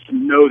getting to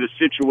know the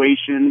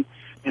situation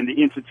and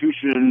the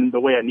institution the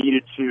way I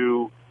needed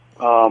to.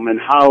 And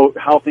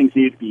how things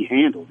need to be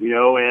handled, you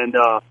know, and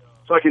so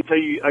I can tell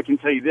you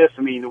this.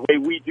 I mean, the way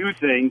we do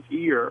things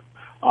here,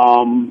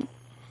 you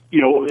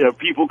know,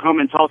 people come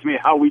and talk to me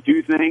how we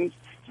do things.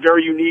 It's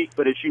very unique,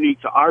 but it's unique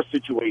to our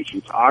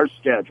situation, to our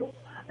schedule,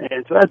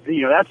 and so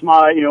that's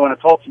my, you know, when I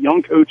talk to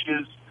young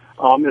coaches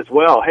as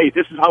well. Hey,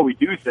 this is how we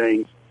do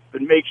things,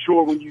 but make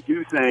sure when you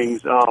do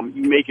things,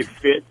 you make it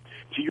fit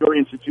to your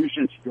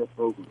institution, to your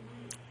program.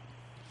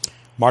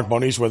 Mark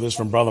Moniz with us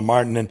from Brother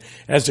Martin. And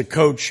as a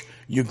coach,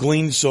 you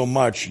gleaned so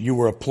much. You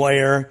were a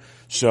player,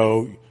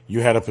 so You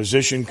had a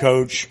position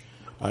coach.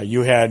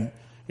 You had,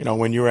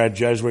 when you were at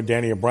Jesuit,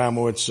 Danny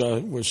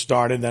Abramowitz was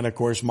started. Then, of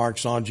course, Mark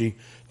Sonji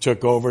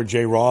took over.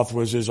 Jay Roth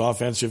was his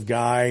offensive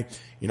guy.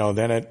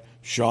 Then at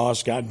Shaw,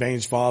 Scott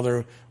Bain's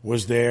father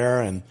was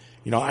there. And,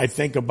 I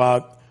think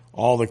about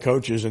all the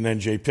coaches, and then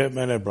Jay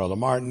Pittman and Brother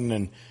Martin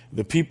and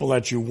the people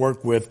that you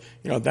work with.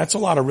 That's a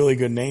lot of really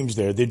good names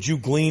there. Did you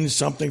glean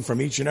something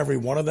from each and every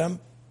one of them?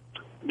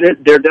 There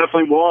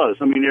definitely was.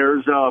 I mean,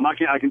 there's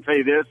I can tell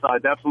you this. I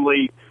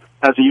definitely,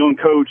 as a young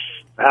coach,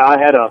 I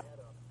had a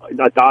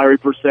diary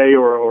per se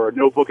or a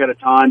notebook at a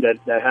time that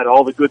had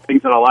all the good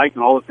things that I liked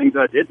and all the things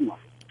that I didn't like.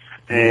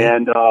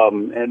 And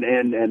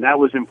that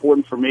was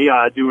important for me.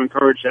 I do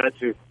encourage that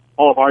to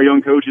all of our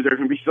young coaches. There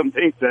can be some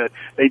things that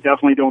they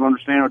definitely don't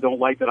understand or don't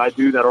like that I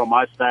do that are on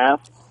my staff.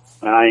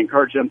 And I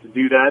encourage them to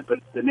do that. But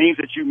the names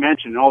that you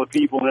mentioned, all the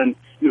people, and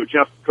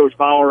Coach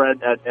Bauer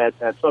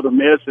at Southern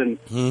Miss, and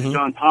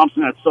John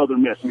Thompson at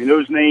Southern Miss. I mean,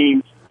 those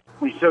names.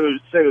 When you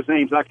say those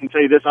names, I can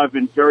tell you this: I've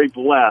been very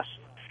blessed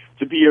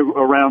to be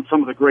around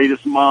some of the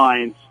greatest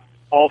minds,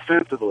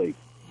 offensively,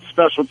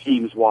 special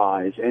teams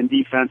wise, and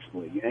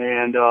defensively.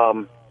 And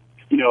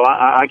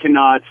I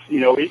cannot.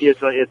 It's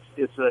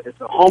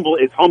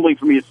humbling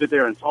for me to sit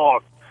there and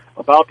talk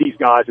about these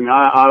guys. I mean,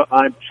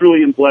 I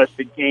truly am blessed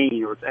to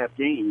gain or to have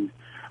gained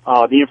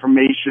the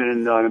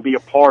information and be a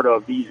part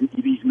of these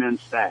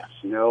men's staffs.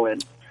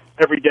 And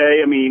every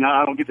day, I mean,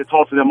 I don't get to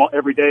talk to them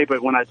every day,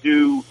 but when I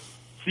do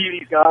see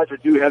these guys or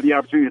do have the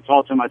opportunity to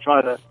talk to them, I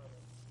try to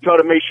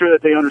make sure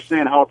that they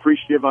understand how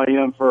appreciative I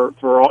am for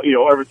all,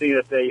 everything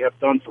that they have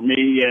done for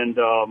me, and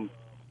I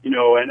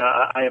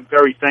am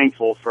very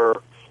thankful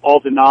for all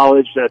the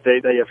knowledge that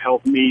they have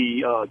helped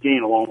me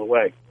gain along the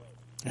way.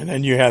 And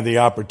then you had the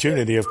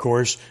opportunity, of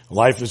course,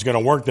 life is going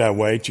to work that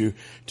way, to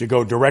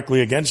go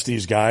directly against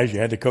these guys. You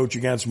had to coach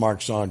against Mark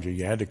Sonji.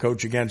 You had to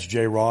coach against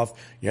Jay Roth.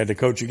 You had to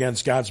coach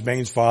against Scott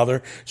Bain's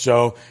father.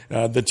 So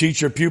the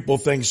teacher-pupil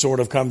thing sort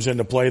of comes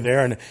into play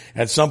there. And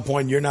at some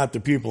point, you're not the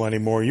pupil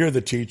anymore. You're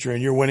the teacher,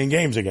 and you're winning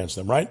games against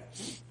them, right?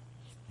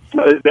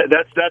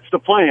 That's the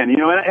plan,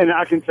 And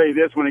I can say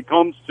this: when it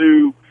comes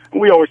to, and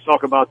we always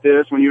talk about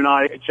this when you and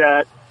I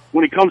chat.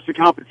 When it comes to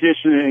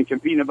competition and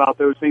competing about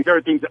those things,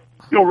 everything's,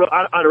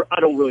 I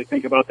don't really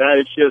think about that.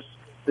 It's just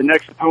the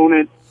next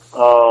opponent.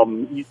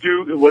 You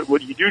do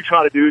what you do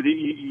try to do.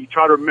 You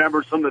try to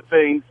remember some of the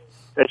things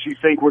that you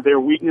think were their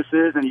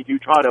weaknesses, and you do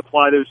try to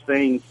apply those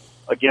things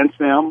against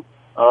them.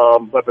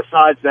 But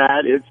besides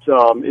that, it's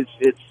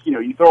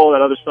you throw all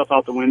that other stuff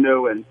out the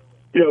window, and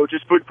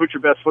just put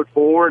your best foot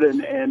forward,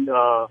 and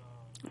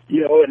get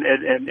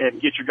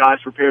your guys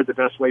prepared the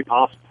best way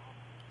possible.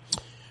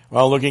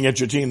 Well, looking at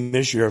your team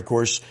this year, of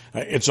course,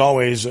 it's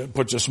always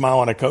puts a smile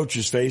on a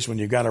coach's face when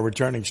you've got a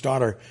returning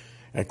starter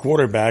at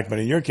quarterback. But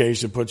in your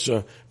case, it puts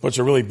a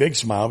really big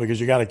smile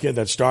because you got a kid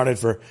that started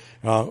for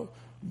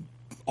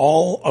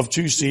all of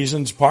 2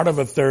 seasons, part of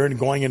a third,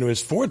 going into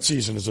his 4th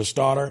season as a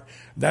starter.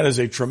 That is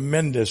a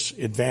tremendous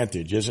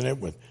advantage, isn't it,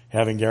 with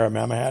having Garrett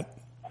Mamahat?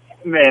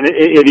 Man,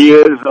 it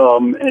is,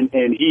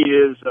 and he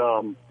is.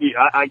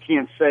 I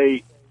can't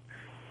say.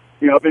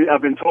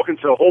 I've been talking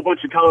to a whole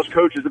bunch of college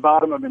coaches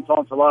about him. I've been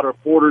talking to a lot of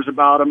reporters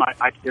about him.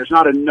 There's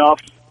not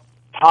enough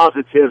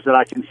positives that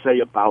I can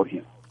say about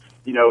him.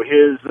 It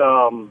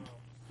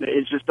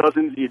just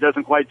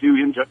doesn't quite do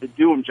him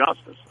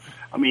justice.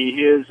 I mean,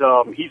 he's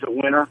a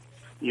winner.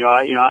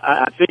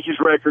 I think his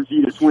record's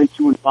either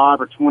 22-5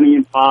 or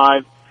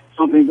 20-5,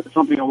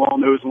 something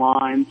along those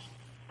lines.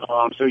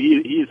 So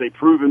he is a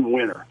proven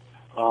winner.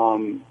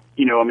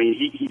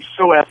 He's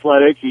so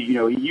athletic. He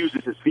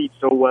uses his feet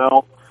so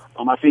well.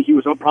 I think he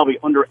was probably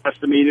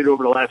underestimated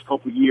over the last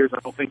couple of years. I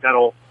don't think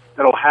that'll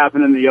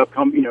happen in the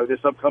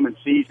this upcoming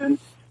season.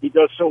 He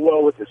does so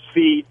well with his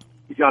feet.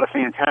 He's got a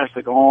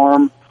fantastic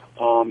arm.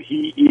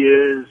 He's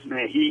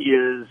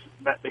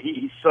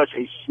such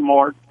a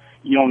smart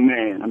young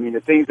man. I mean,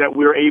 the things that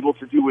we're able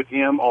to do with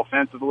him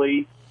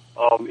offensively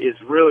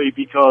is really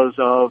because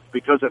of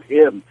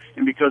him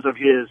and because of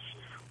his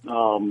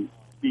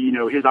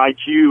his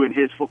IQ and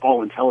his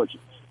football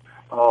intelligence.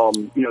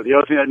 The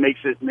other thing that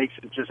makes it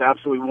just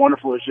absolutely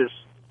wonderful is just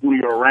when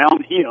you're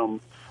around him,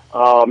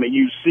 and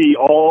you see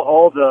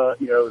all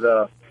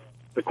the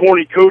the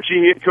corny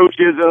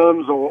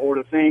coachisms or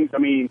the things. I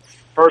mean,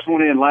 first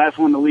one in, last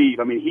one to leave.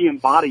 I mean, he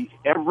embodies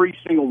every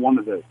single one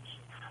of those.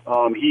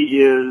 He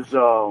is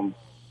a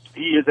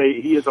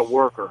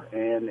worker,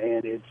 and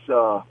it's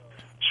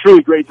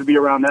truly great to be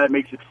around that. It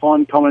makes it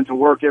fun coming to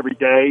work every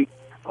day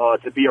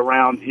to be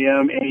around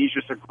him, and he's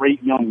just a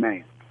great young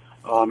man.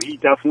 He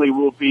definitely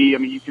will be. I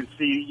mean, you can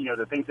see,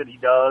 the things that he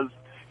does.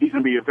 He's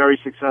going to be a very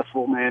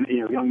successful man,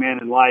 young man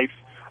in life.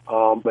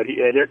 But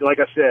like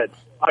I said,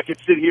 I could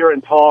sit here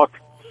and talk,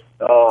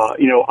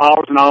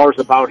 hours and hours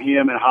about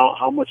him and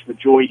how much of a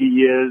joy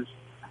he is.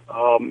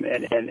 And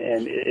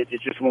it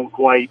just won't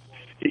quite,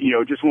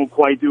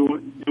 do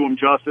him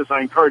justice.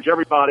 I encourage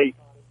everybody,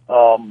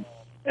 and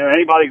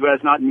anybody who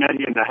has not met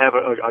him to have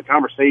a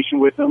conversation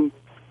with him.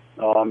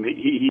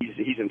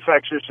 He's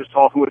infectious just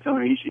talking with him.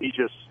 He's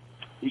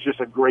just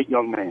a great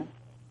young man.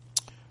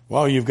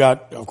 Well, you've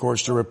got, of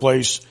course, to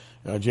replace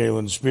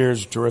Jalen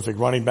Spears, terrific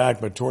running back,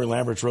 but Tory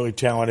Lambert's really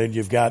talented.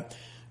 You've got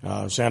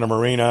Santa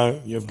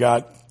Marina. You've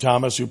got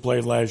Thomas, who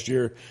played last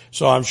year.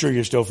 So I'm sure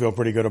you still feel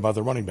pretty good about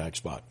the running back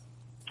spot.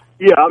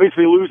 Yeah,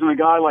 obviously losing a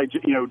guy like,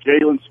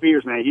 Jalen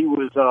Spears, man, he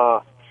was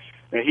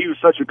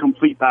such a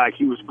complete back.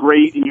 He was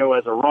great,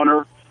 as a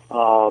runner.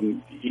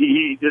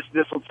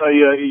 This will tell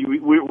you,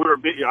 we're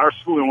big, our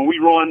school, when we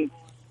run,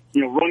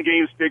 run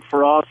game's big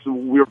for us.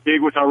 We're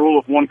big with our rule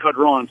of one cut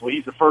runs. Well,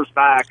 he's the first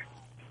back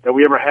that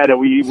we ever had that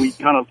we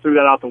kind of threw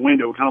that out the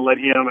window. We kind of let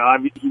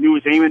him, he knew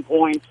his aiming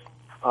points,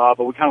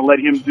 but we kind of let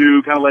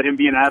him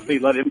be an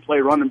athlete, let him play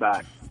running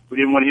back. We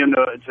didn't want him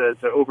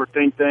to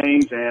overthink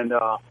things, and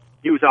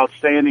he was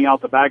outstanding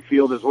out the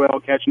backfield as well,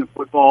 catching the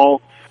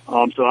football.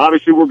 So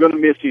obviously we're going to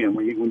miss him.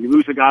 When you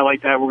lose a guy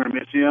like that, we're going to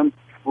miss him.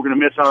 We're going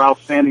to miss our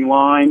outstanding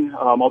line,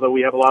 although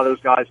we have a lot of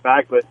those guys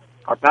back. But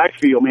our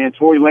backfield, man,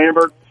 Tory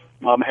Lambert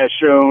has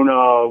shown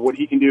what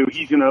he can do.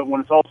 He's going to,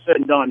 when it's all said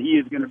and done, he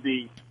is going to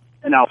be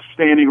an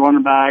outstanding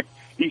running back.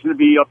 He's going to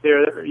be up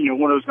there,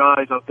 one of those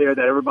guys up there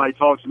that everybody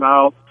talks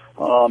about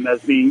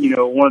as being,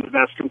 one of the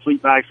best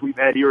complete backs we've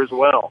had here as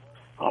well.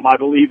 I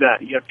believe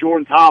that. You have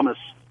Jordan Thomas,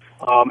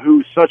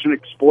 who's such an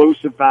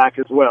explosive back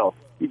as well.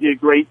 He did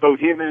great. Both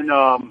him and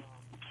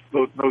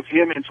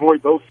Tory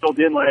both filled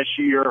in last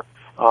year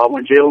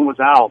when Jalen was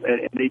out,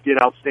 and they did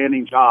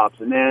outstanding jobs.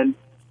 And then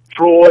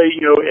Troy,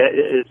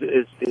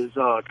 is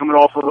coming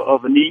off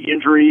of a knee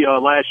injury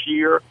last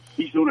year.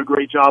 He's doing a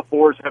great job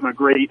for us, having a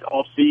great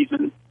off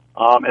season,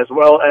 as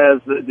well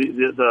as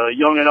the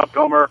young and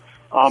upcomer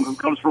who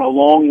comes from a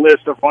long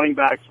list of running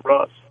backs for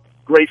us.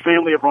 Great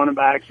family of running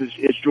backs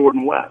is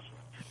Jordan West.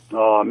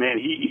 Man,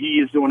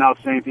 he is doing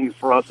outstanding things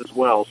for us as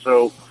well.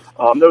 So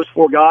those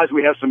four guys,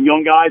 we have some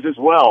young guys as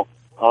well.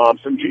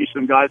 Some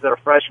guys that are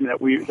freshmen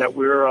that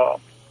we're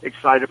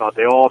excited about.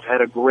 They all have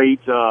had a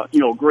great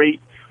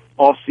great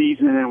off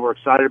season, and we're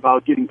excited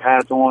about getting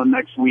pads on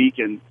next week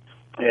and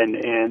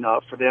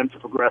for them to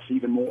progress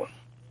even more.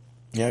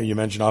 Yeah, you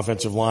mentioned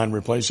offensive line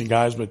replacing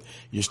guys, but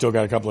you still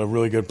got a couple of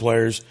really good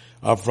players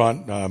up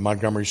front.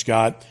 Montgomery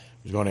Scott,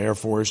 who's going to Air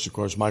Force. Of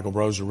course, Michael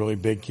Bro's a really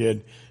big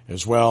kid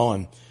as well,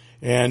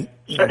 and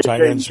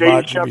tight end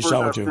spot should be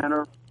solid too.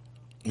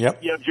 Yep.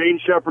 Yeah, Jaden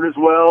Shepard as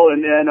well,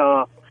 and then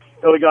the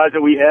other guys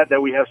that we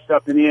have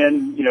stepping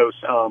in,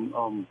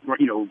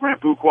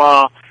 Grant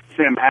Fuqua,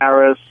 Sam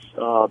Harris,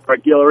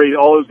 Brett Guillory,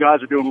 all those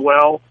guys are doing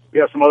well. We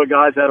have some other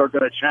guys that are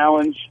going to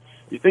challenge.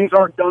 These things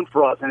aren't done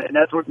for us, and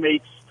that's what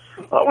makes,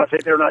 when I say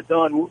they're not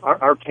done,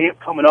 our camp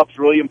coming up is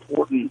really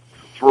important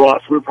for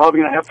us. We're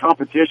probably going to have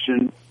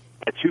competition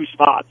at two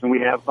spots, and we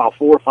have about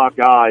 4 or 5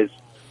 guys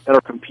that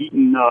are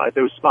competing at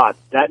those spots.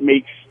 That's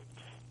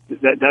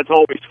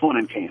always fun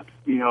in camp,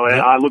 and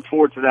I look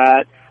forward to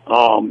that.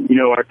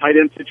 Our tight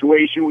end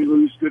situation, we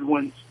lose good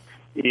ones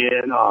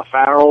in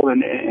Farrell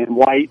and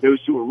White.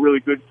 Those two are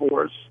really good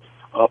for us.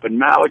 Up in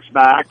Malik's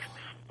back,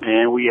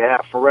 and we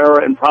have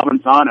Ferreira and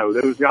Provenzano.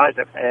 Those guys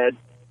have had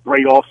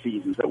great off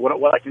seasons.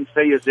 What I can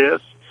say is this,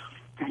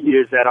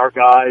 is that our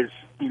guys,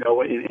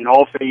 in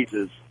all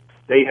phases,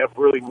 they have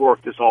really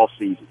worked this off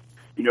season.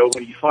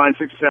 When you find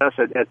success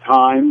at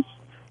times,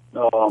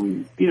 the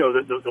one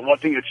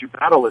thing that you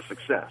battle is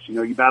success.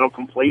 You battle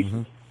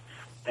complacency.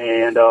 Mm-hmm.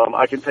 And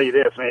I can tell you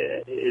this,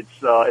 man,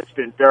 it's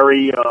been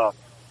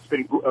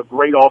a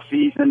great off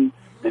season,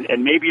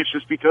 and maybe it's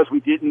just because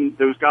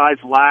those guys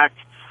lacked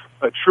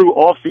a true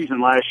off season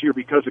last year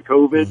because of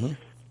COVID. Mm-hmm.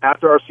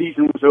 After our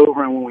season was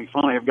over and when we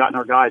finally have gotten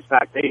our guys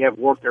back, they have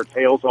worked their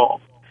tails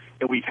off,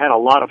 and we've had a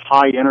lot of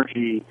high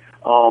energy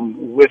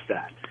with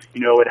that.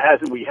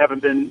 We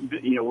haven't been,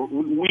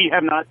 we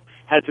have not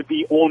had to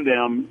be on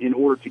them in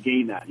order to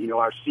gain that.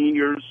 Our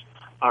seniors,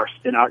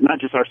 not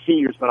just our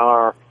seniors, but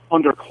our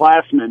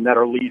underclassmen that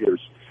are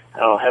leaders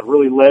have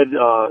really led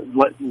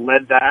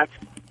that.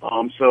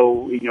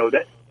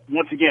 That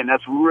once again,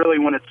 that's really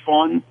when it's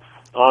fun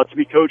to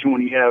be coaching,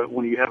 when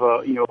you have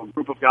a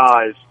group of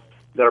guys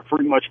that are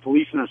pretty much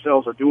policing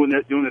themselves or doing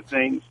the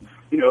things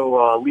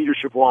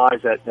leadership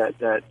wise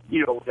that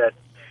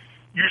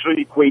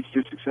usually equates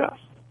to success.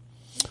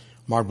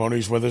 Mark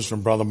Moniz with us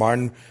from Brother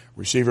Martin,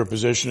 receiver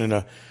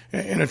position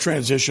in a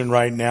transition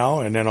right now,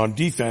 and then on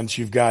defense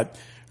you've got.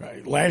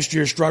 Last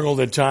year struggled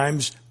at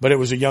times, but it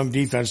was a young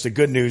defense. The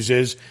good news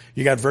is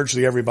you got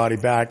virtually everybody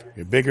back.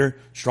 You're bigger,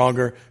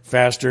 stronger,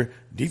 faster.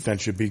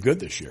 Defense should be good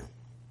this year.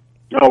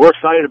 We're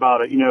excited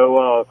about it. In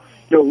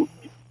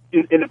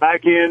the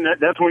back end,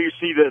 that's where you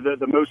see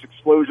the most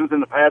explosions in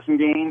the passing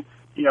game.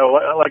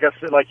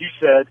 Like you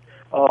said,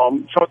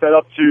 chalk that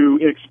up to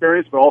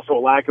inexperience, but also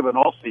a lack of an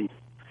off season.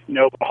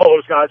 All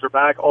those guys are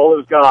back. All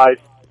those guys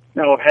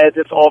have had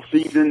this off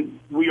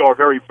season. We are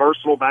very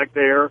versatile back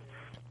there.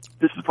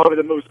 This is probably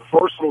the most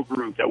versatile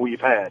group that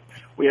we've had.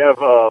 We have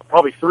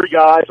probably 3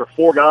 guys or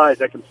 4 guys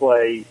that can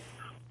play,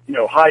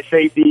 high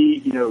safety,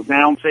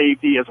 down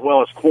safety, as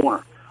well as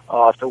corner.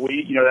 So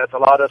that's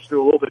allowed us to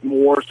do a little bit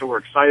more. So we're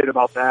excited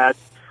about that.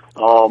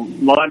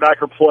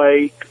 Linebacker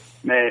play,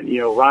 man.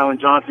 Rylan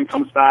Johnson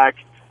comes back.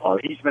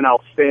 He's been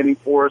outstanding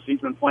for us. He's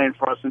been playing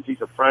for us since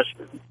he's a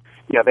freshman.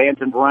 You have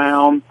Anton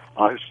Brown,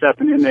 who's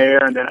stepping in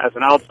there, and then as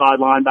an outside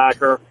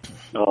linebacker,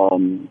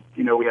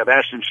 we have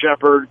Ashton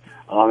Shepard,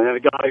 and then a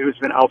guy who's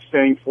been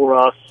outstanding for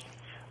us.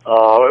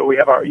 We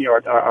have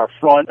our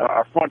front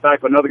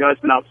back, but another guy's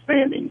been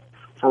outstanding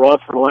for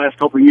us for the last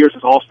couple of years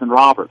is Austin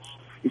Roberts.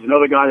 He's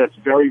another guy that's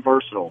very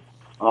versatile.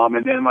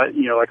 And then,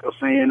 like I was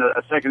saying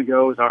a second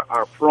ago, is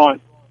our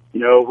front,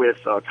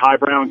 with Ty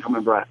Brown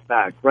coming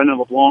back, Brendan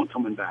LeBlanc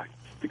coming back,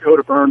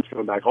 Dakota Burns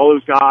coming back. All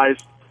those guys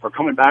are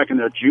coming back and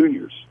they're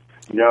juniors.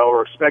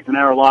 We're expecting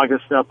Arrillaga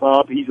to step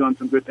up. He's done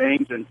some good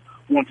things. And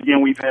once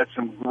again, we've had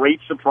some great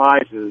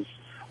surprises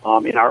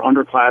in our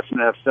underclassmen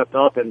that have stepped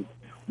up. And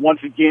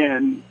once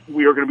again,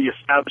 we are going to be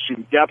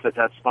establishing depth at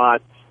that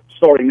spot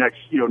starting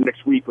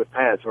next week with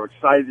Pat. So we're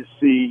excited to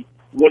see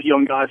what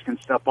young guys can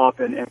step up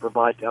and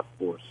provide depth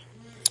for us.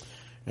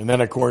 And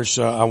then, of course,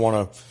 I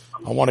want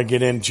to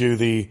get into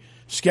the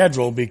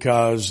schedule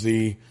because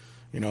the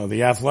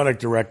athletic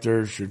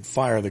director should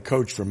fire the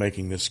coach for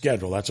making this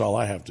schedule. That's all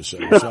I have to say.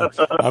 So,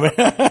 I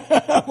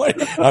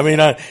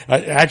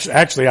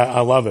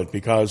love it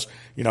because,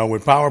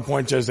 with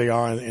PowerPoints as they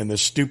are and the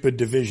stupid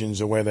divisions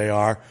the way they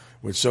are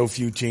with so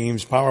few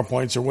teams,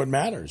 PowerPoints are what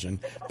matters,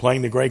 and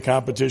playing the great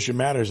competition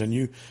matters. And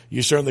you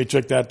certainly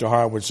took that to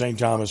heart with St.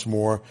 Thomas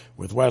More,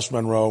 with West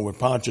Monroe, with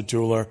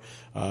Ponchatoula,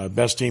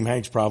 best team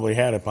Hank's probably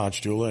had at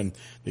Ponchatoula, and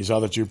these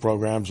other two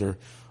programs are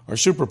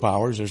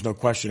superpowers. There's no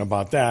question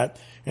about that.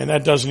 And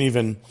that doesn't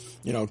even,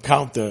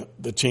 count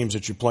the teams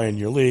that you play in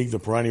your league, the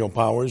perennial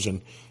powers,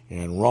 and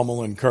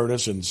Rummel and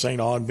Curtis and St.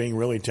 Aug being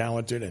really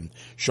talented, and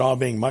Shaw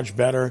being much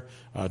better,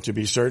 to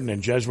be certain,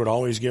 and Jesuit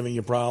always giving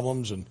you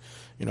problems, and,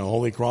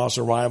 Holy Cross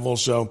a rival.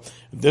 So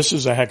this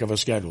is a heck of a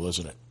schedule,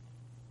 isn't it?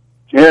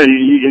 Yeah,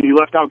 you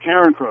left out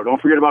Karen Crow.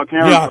 Don't forget about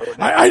Karen Crow.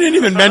 I didn't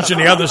even mention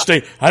the other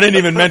state. I didn't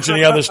even mention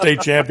the other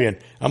state champion.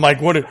 I'm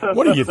like, what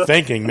are you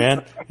thinking,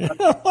 man?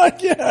 I'm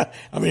like, yeah.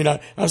 I mean, I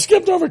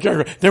skipped over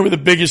Karen Crow. They were the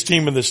biggest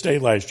team in the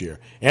state last year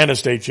and a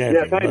state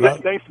champion. Yeah,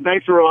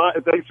 thanks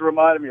for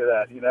reminding me of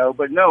that,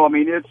 But no, I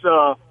mean, it's,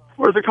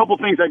 there's a couple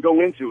things that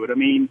go into it. I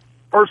mean,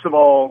 first of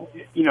all,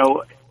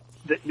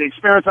 the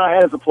experience I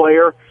had as a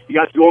player, you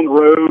got to go on the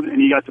road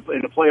and you got to play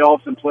in the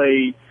playoffs and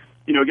play,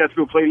 got to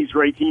go play these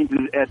great teams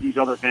at these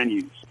other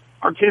venues.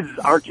 Our kids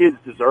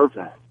deserve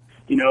that,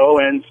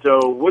 and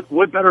so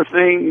what better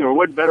thing or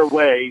what better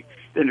way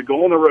than to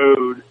go on the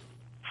road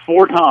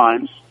 4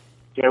 times.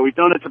 Okay, we've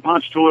done it to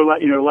Ponchatoula,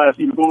 go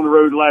on the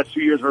road the last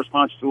 2 years versus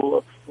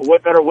Ponchatoula. But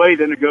what better way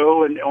than to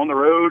go and on the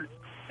road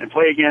and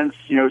play against,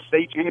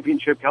 state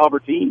championship caliber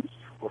teams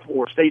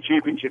or state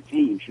championship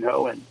teams, and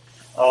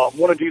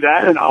want to do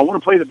that, and I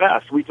want to play the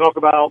best. We talk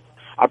about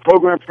our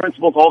program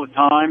principles all the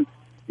time,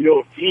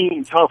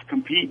 team, tough,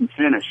 compete, and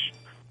finish.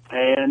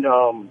 And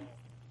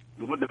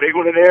the big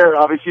one in there,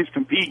 obviously, is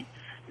compete.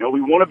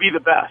 We want to be the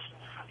best.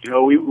 We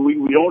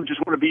don't just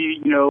want to be,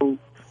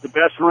 the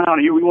best around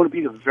here. We want to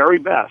be the very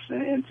best.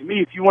 And to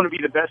me, if you want to be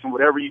the best in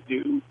whatever you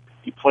do,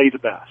 you play the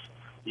best.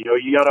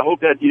 You got to hope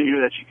that,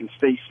 that you can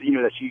stay,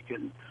 that you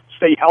can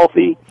stay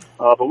healthy.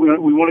 But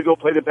we want to go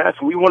play the best,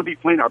 and we want to be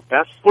playing our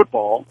best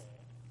football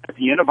at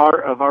the end of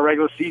our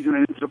regular season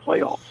and into the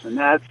playoffs. And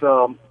that's,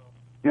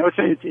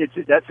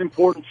 that's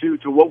important to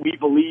what we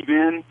believe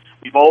in.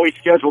 We've always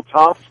scheduled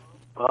tough,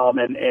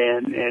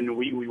 and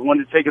we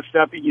want to take a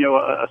step,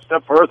 a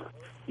step further.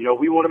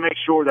 We want to make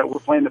sure that we're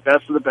playing the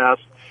best of the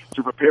best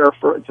to prepare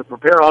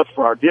us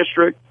for our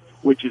district,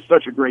 which is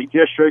such a great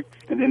district,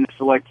 and then the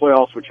select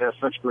playoffs, which has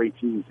such great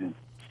teams in.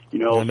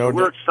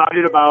 We're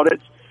excited about it.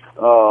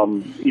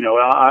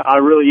 I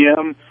really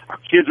am. Our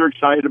kids are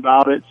excited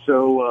about it.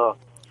 So,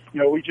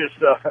 we just,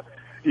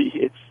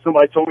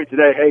 somebody told me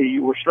today, hey,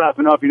 we're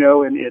strapping up,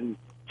 in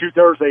 2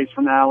 Thursdays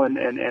from now, and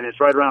it's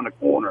right around the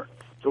corner.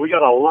 So we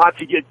got a lot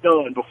to get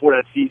done before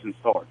that season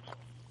starts.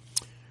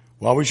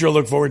 Well, we sure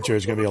look forward to it.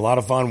 It's going to be a lot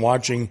of fun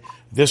watching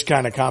this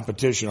kind of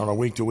competition on a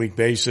week-to-week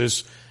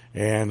basis,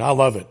 and I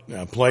love it.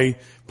 Play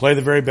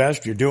the very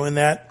best. You're doing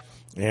that,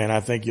 and I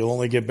think you'll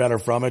only get better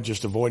from it.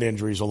 Just avoid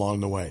injuries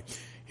along the way.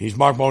 He's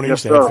Mark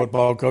Moniz, the head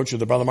football coach of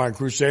the Brother Martin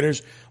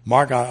Crusaders.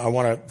 Mark, I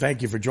want to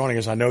thank you for joining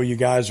us. I know you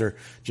guys are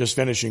just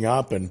finishing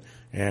up and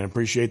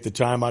appreciate the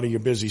time out of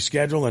your busy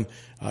schedule. And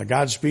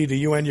Godspeed to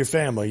you and your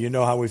family. You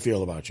know how we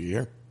feel about you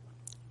here.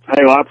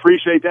 Hey, well, I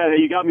appreciate that.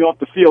 Hey, you got me off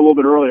the field a little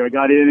bit earlier. I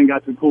got in and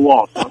got to cool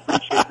off, so I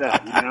appreciate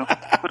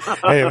that.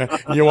 Hey, man,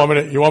 you want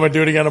me to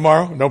do it again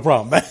tomorrow? No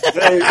problem.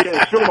 Hey,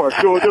 yeah, sure. We'll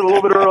do it a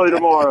little bit early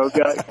tomorrow,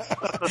 okay?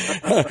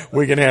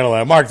 We can handle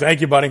that. Mark,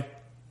 thank you, buddy.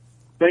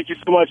 Thank you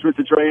so much,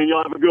 Mr. Trey, and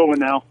you'll have a good one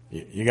now.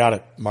 You got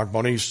it. Mark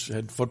Moniz,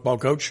 head football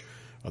coach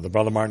of the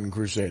Brother Martin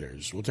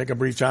Crusaders. We'll take a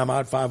brief time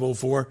out.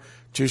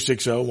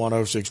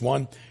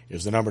 504-260-1061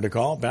 is the number to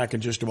call. Back in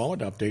just a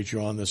moment to update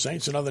you on the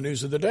Saints and other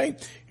news of the day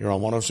here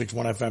on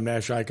 106.1 FM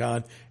Nash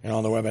Icon and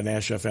on the web at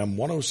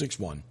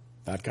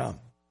NashFM1061.com.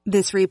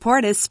 This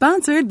report is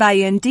sponsored by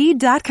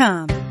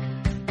Indeed.com.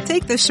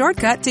 Take the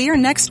shortcut to your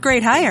next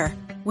great hire.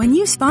 When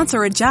you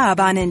sponsor a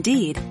job on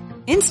Indeed,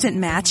 Instant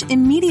Match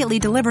immediately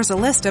delivers a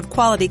list of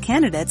quality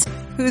candidates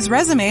whose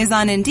resumes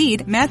on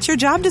Indeed match your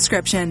job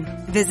description.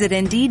 Visit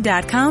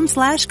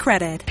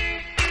Indeed.com/credit.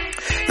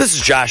 This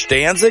is Josh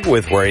Danzig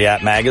with Where You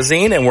At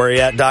Magazine and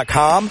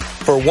WhereYouAt.com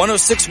for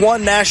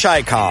 1061 Nash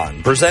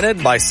Icon,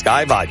 presented by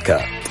Sky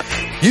Vodka.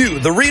 You,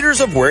 the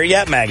readers of Where You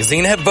At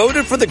Magazine, have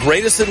voted for the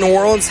greatest that New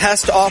Orleans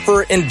has to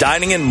offer in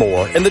dining and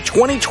more in the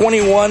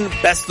 2021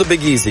 Best the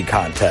Big Easy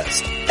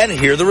contest. And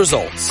here are the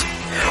results.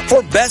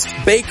 For Best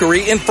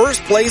Bakery, in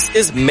first place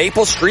is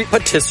Maple Street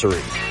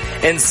Patisserie.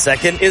 In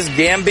second is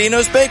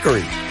Gambino's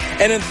Bakery.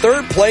 And in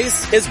third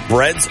place is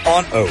Breads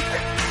on Oak.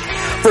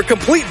 For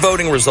complete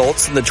voting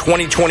results in the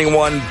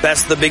 2021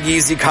 Best the Big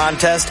Easy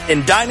contest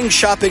in dining,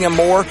 shopping, and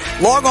more,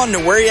 log on to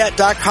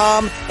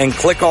WhereYouAt.com and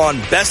click on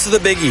Best of the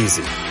Big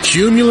Easy.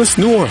 Cumulus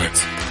New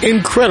Orleans.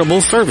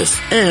 Incredible service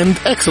and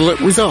excellent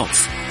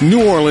results.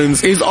 New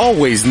Orleans is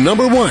always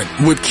number one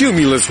with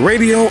Cumulus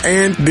Radio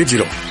and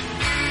Digital.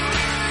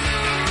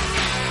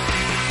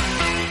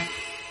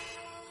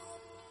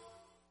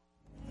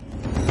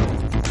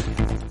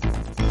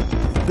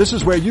 This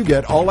is where you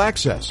get all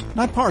access,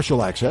 not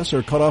partial access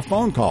or cut-off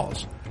phone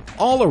calls.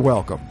 All are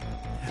welcome.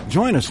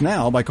 Join us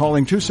now by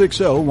calling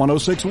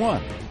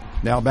 260-1061.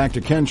 Now back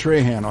to Ken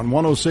Trahan on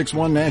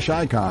 1061 Nash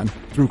Icon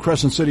through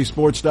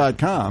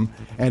CrescentCitySports.com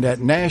and at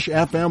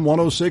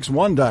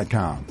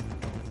NashFM1061.com.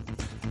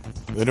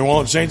 The New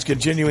Orleans Saints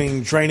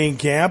continuing training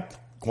camp.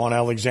 Quan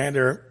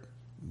Alexander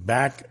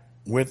back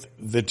with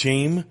the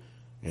team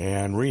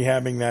and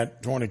rehabbing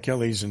that torn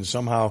Achilles and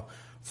somehow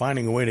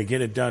finding a way to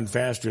get it done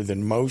faster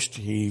than most.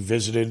 He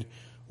visited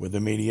with the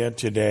media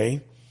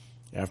today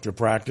after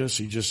practice.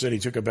 He just said he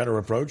took a better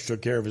approach,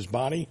 took care of his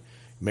body,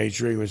 made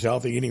sure he was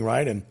healthy, eating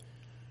right, and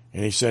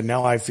he said,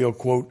 now I feel,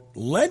 quote,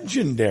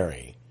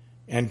 legendary,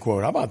 end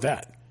quote. How about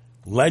that?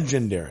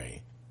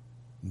 Legendary.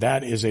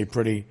 That is a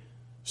pretty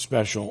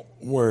special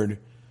word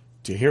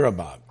to hear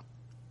about.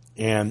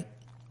 And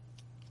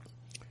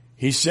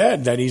he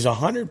said that he's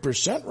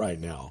 100% right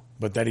now,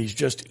 but that he's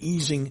just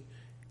easing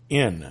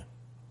in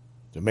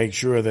to make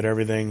sure that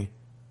everything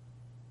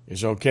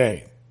is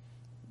okay.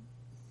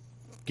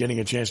 Getting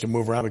a chance to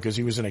move around because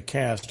he was in a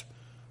cast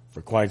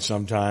for quite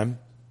some time.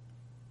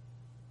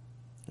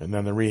 And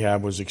then the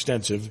rehab was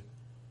extensive.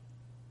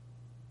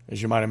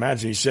 As you might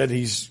imagine, he said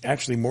he's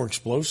actually more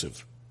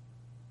explosive.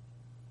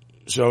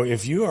 So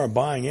if you are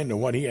buying into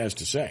what he has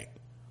to say,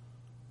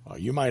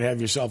 you might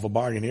have yourself a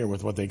bargain here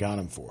with what they got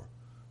him for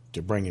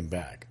to bring him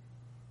back.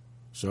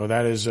 So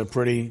that is a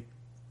pretty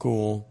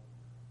cool,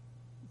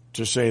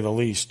 to say the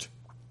least,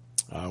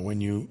 when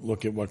you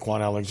look at what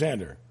Quan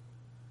Alexander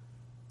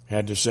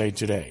had to say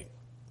today.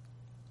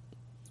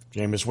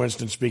 Jameis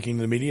Winston, speaking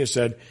to the media,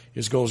 said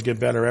his goals get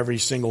better every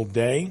single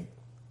day.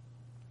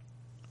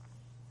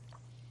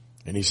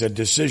 And he said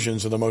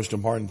decisions are the most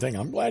important thing.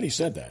 I'm glad he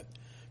said that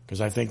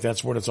because I think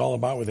that's what it's all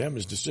about with him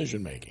is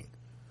decision-making.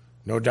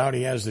 No doubt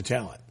he has the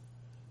talent,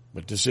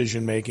 but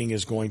decision-making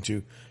is going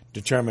to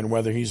determine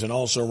whether he's an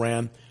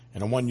also-ran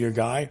and a one-year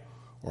guy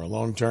or a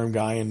long-term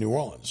guy in New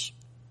Orleans.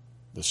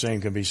 The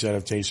same can be said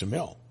of Taysom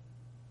Hill.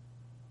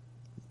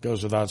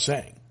 Goes without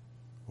saying.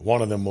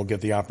 One of them will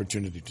get the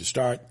opportunity to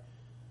start.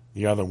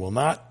 The other will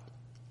not.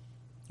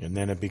 And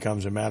then it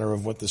becomes a matter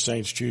of what the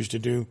Saints choose to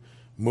do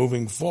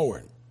moving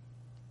forward.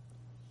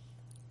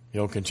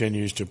 Hill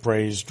continues to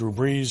praise Drew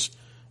Brees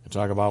and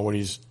talk about what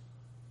he's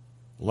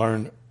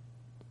learned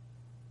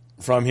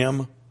from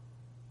him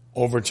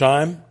over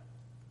time.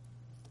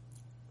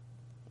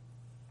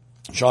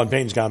 Sean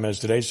Payton's comments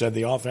today said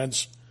the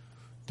offense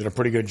did a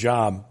pretty good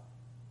job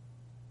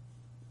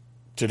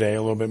today,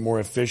 a little bit more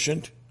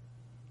efficient.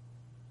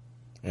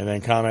 And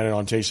then commented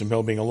on Taysom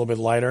Hill being a little bit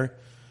lighter,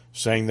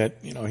 saying that,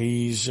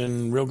 he's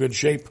in real good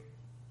shape.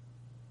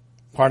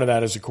 Part of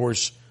that is, of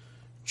course,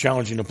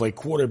 challenging to play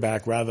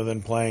quarterback rather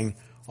than playing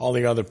all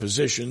the other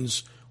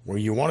positions where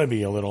you want to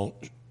be a little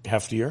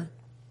heftier.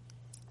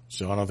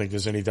 So I don't think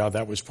there's any doubt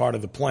that was part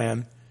of the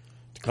plan,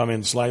 to come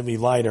in slightly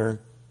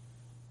lighter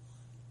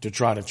to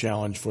try to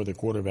challenge for the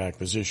quarterback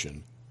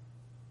position,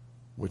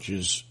 which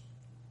is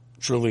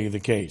truly the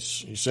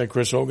case. He said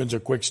Chris Hogan's a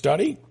quick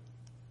study,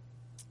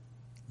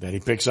 that he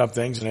picks up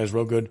things and has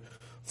real good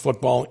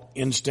football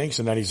instincts,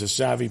 and that he's a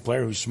savvy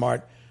player who's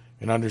smart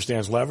and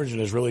understands leverage and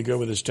is really good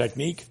with his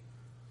technique.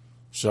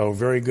 So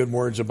very good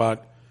words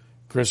about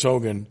Chris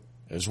Hogan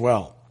as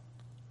well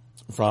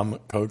from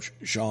Coach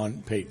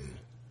Sean Payton.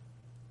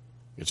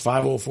 It's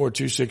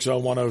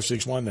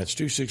 504-260-1061. That's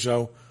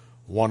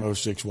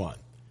 260-1061.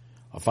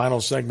 A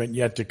final segment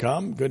yet to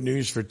come. Good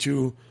news for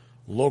two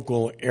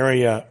local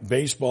area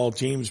baseball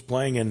teams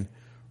playing in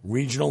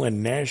regional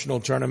and national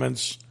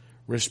tournaments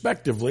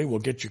respectively. We'll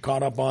get you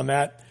caught up on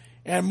that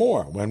and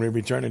more when we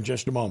return in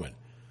just a moment.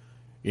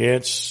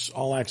 It's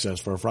All Access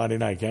for a Friday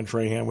night. Ken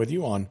Trahan with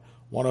you on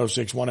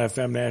 106.1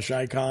 FM Nash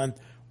Icon.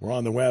 We're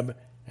on the web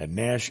at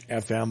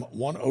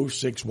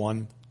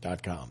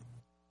NashFM1061.com.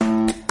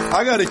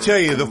 I gotta tell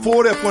you, the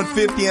Ford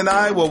F-150 and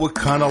I, well, we're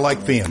kinda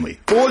like family.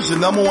 Ford's the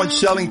 #1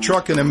 selling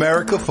truck in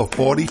America for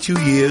 42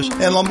 years,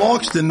 and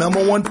Lamarck's the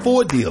 #1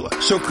 Ford dealer.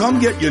 So come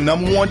get your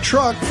 #1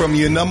 truck from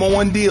your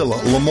 #1 dealer,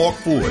 Lamarck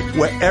Ford,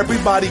 where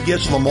everybody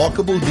gets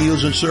remarkable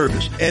deals and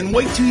service. And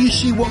wait till you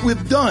see what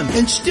we've done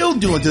and still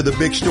doing to the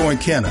big store in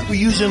Kenner. We're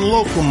using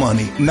local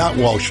money, not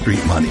Wall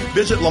Street money.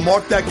 Visit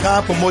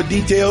Lamarck.com for more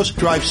details.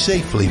 Drive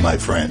safely, my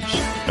friends.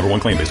 #1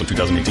 claim based on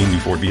 2018 new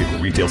Ford vehicle.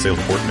 Retail sales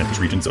report, Memphis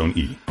Region Zone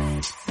E.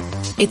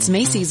 It's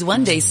Macy's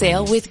one-day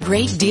sale with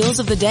great deals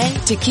of the day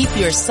to keep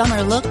your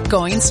summer look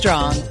going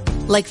strong.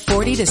 Like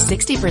 40 to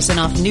 60%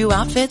 off new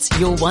outfits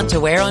you'll want to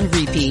wear on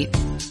repeat.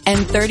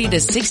 And 30 to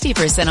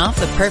 60% off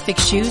the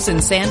perfect shoes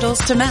and sandals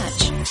to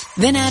match.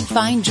 Then add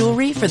fine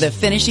jewelry for the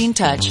finishing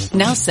touch,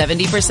 now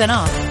 70%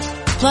 off.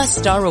 Plus,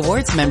 Star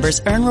Rewards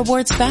members earn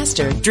rewards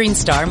faster during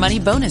Star Money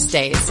Bonus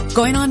Days.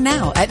 Going on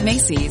now at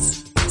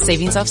Macy's.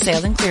 Savings off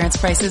sale and clearance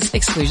prices.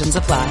 Exclusions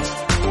apply.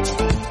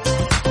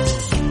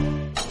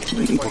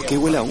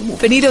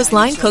 Benito's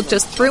line cook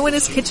just threw in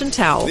his kitchen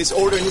towel. This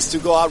order needs to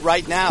go out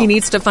right now. He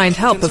needs to find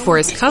help before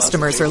his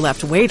customers are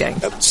left waiting.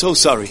 So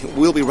sorry.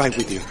 We'll be right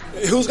with you.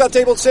 Who's got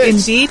table 6?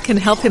 Indeed can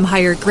help him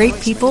hire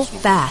great people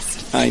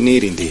fast. I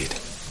need Indeed.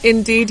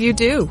 Indeed you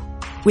do.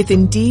 With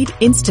Indeed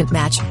Instant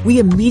Match, we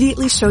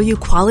immediately show you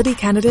quality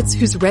candidates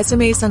whose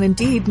resumes on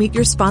Indeed meet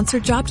your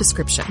sponsored job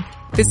description.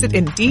 Visit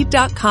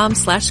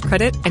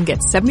Indeed.com/credit and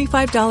get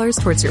 $75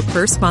 towards your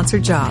first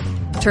sponsored job.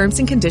 Terms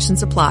and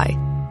conditions apply.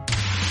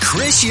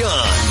 Chris Young.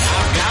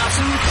 I've got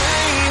some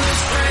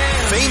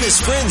Famous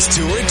Friends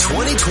Tour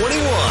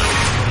 2021.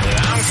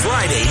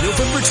 Friday,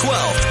 November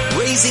 12th,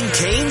 Raising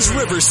Cane's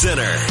River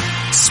Center.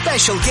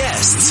 Special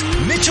guests,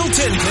 Mitchell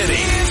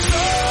Tenpenny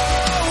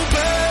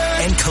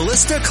and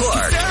Callista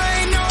Clark.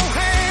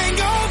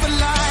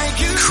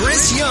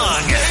 Chris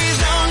Young.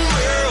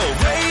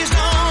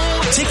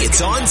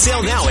 Tickets on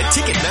sale now at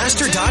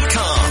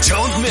Ticketmaster.com.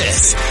 Don't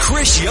miss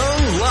Chris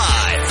Young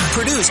Live.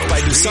 Produced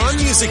by Dusan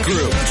Music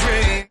Group.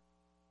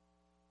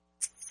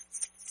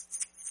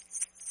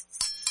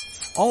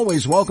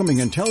 Always welcoming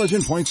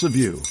intelligent points of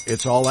view.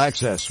 It's All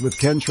Access with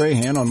Ken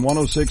Trahan on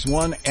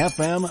 106.1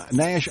 FM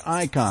Nash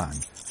Icon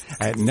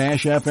at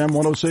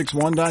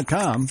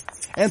NashFM1061.com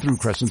and through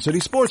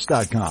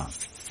CrescentCitySports.com.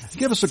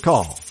 Give us a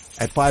call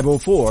at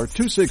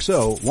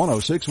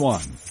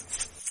 504-260-1061.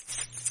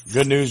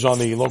 Good news on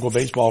the local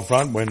baseball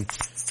front when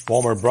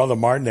former Brother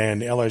Martin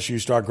and LSU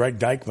star Greg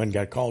Deichmann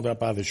got called up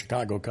by the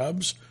Chicago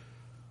Cubs.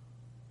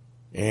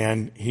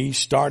 And he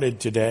started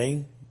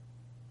today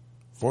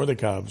for the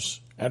Cubs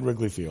at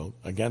Wrigley Field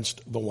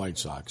against the White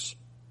Sox.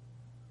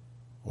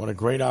 What a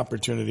great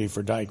opportunity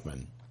for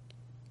Deichmann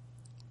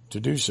to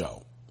do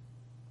so.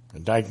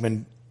 And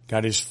Deichmann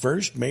got his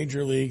first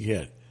major league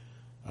hit,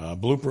 a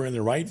blooper in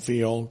the right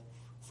field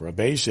for a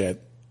base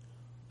hit.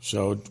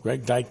 So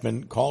Greg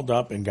Deichmann called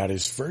up and got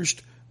his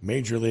first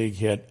major league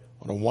hit.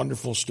 What a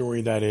wonderful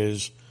story that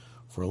is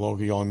for a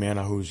local young man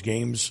whose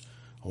games,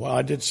 well,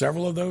 I did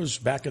several of those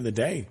back in the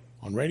day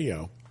on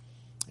radio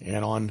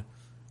and on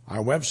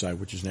our website,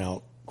 which is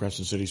now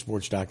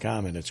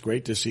CrescentCitySports.com, and it's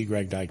great to see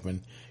Greg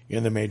Deichmann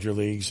in the major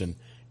leagues and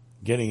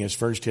getting his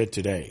first hit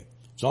today.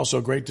 It's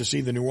also great to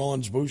see the New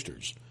Orleans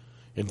Boosters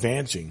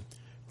advancing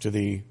to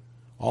the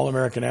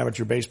All-American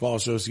Amateur Baseball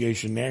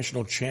Association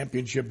National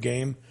Championship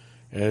game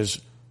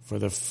as for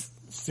the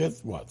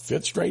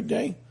fourth straight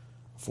day,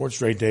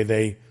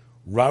 they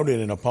routed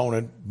an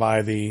opponent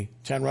by the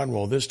 10-run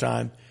rule. This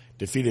time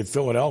defeated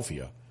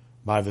Philadelphia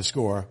by the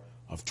score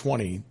of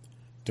 20-5.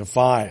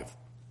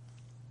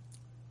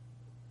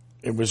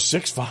 It was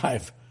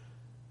 6-5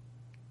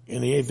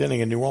 in the eighth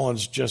inning, and New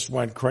Orleans just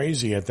went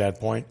crazy at that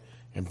point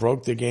and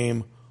broke the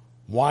game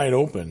wide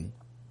open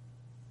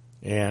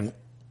and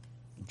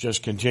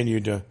just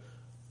continued to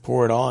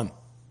pour it on.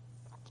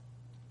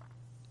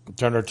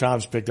 Turner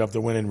Toms picked up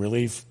the win in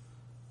relief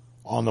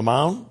on the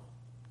mound.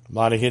 A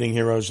lot of hitting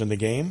heroes in the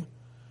game.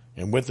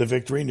 And with the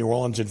victory, New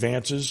Orleans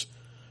advances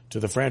to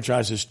the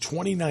franchise's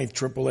 29th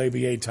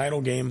AAA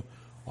title game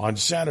on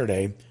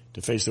Saturday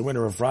to face the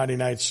winner of Friday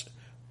night's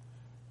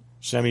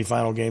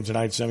semifinal game,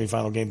 tonight's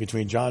semifinal game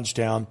between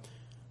Johnstown,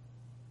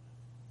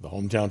 the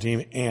hometown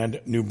team,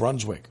 and New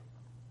Brunswick.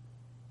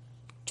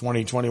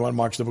 2021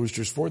 marks the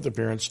Boosters' fourth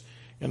appearance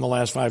in the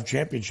last 5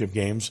 championship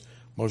games,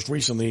 most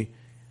recently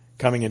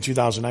coming in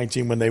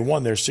 2019 when they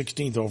won their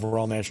 16th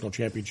overall national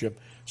championship.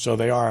 So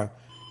they are,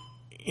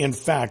 in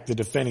fact, the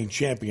defending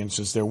champions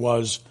since there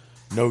was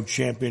no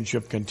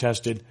championship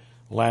contested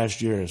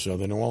last year. So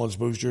the New Orleans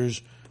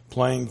Boosters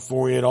playing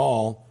for it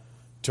all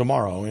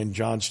tomorrow in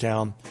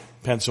Johnstown,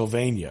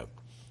 Pennsylvania.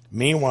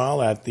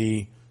 Meanwhile, at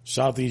the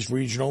Southeast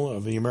Regional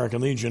of the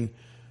American Legion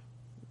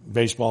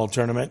baseball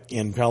tournament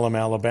in Pelham,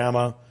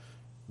 Alabama,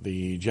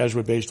 the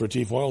Jesuit-based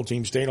Retief Oil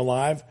team stayed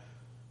alive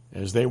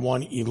as they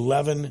won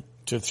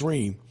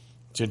 11-3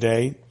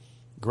 today.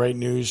 Great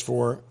news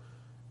for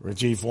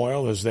Retief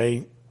Oil as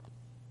they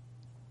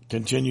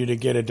continue to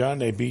get it done.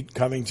 They beat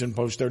Covington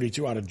Post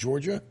 32 out of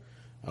Georgia,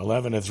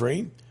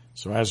 11-3.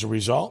 So as a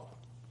result,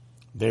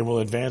 they will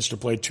advance to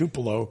play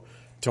Tupelo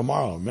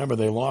tomorrow. Remember,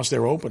 they lost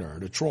their opener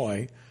to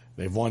Troy.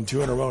 They've won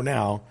 2 in a row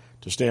now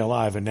to stay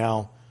alive, and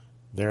now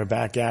they're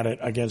back at it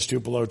against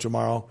Tupelo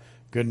tomorrow.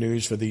 Good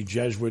news for the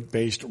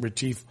Jesuit-based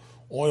Retief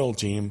Oil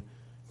team,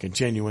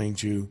 continuing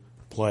to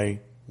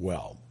play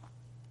well.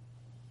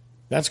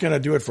 That's going to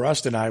do it for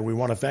us tonight. We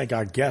want to thank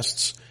our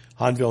guests,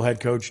 Huntsville head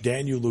coach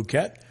Daniel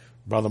Luquette,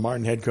 Brother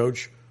Martin head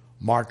coach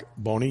Mark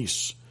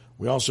Bonis.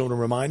 We also want to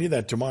remind you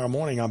that tomorrow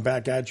morning I'm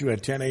back at you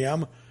at 10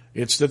 a.m.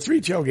 It's the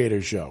Three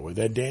Tailgaters Show with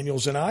Ed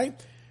Daniels and I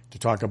to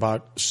talk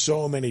about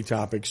so many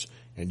topics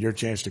and your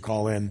chance to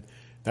call in.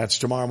 That's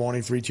tomorrow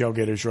morning, Three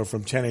Tailgaters Show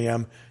from 10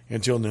 a.m.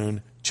 until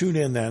noon. Tune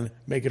in then,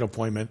 make an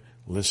appointment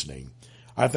listening.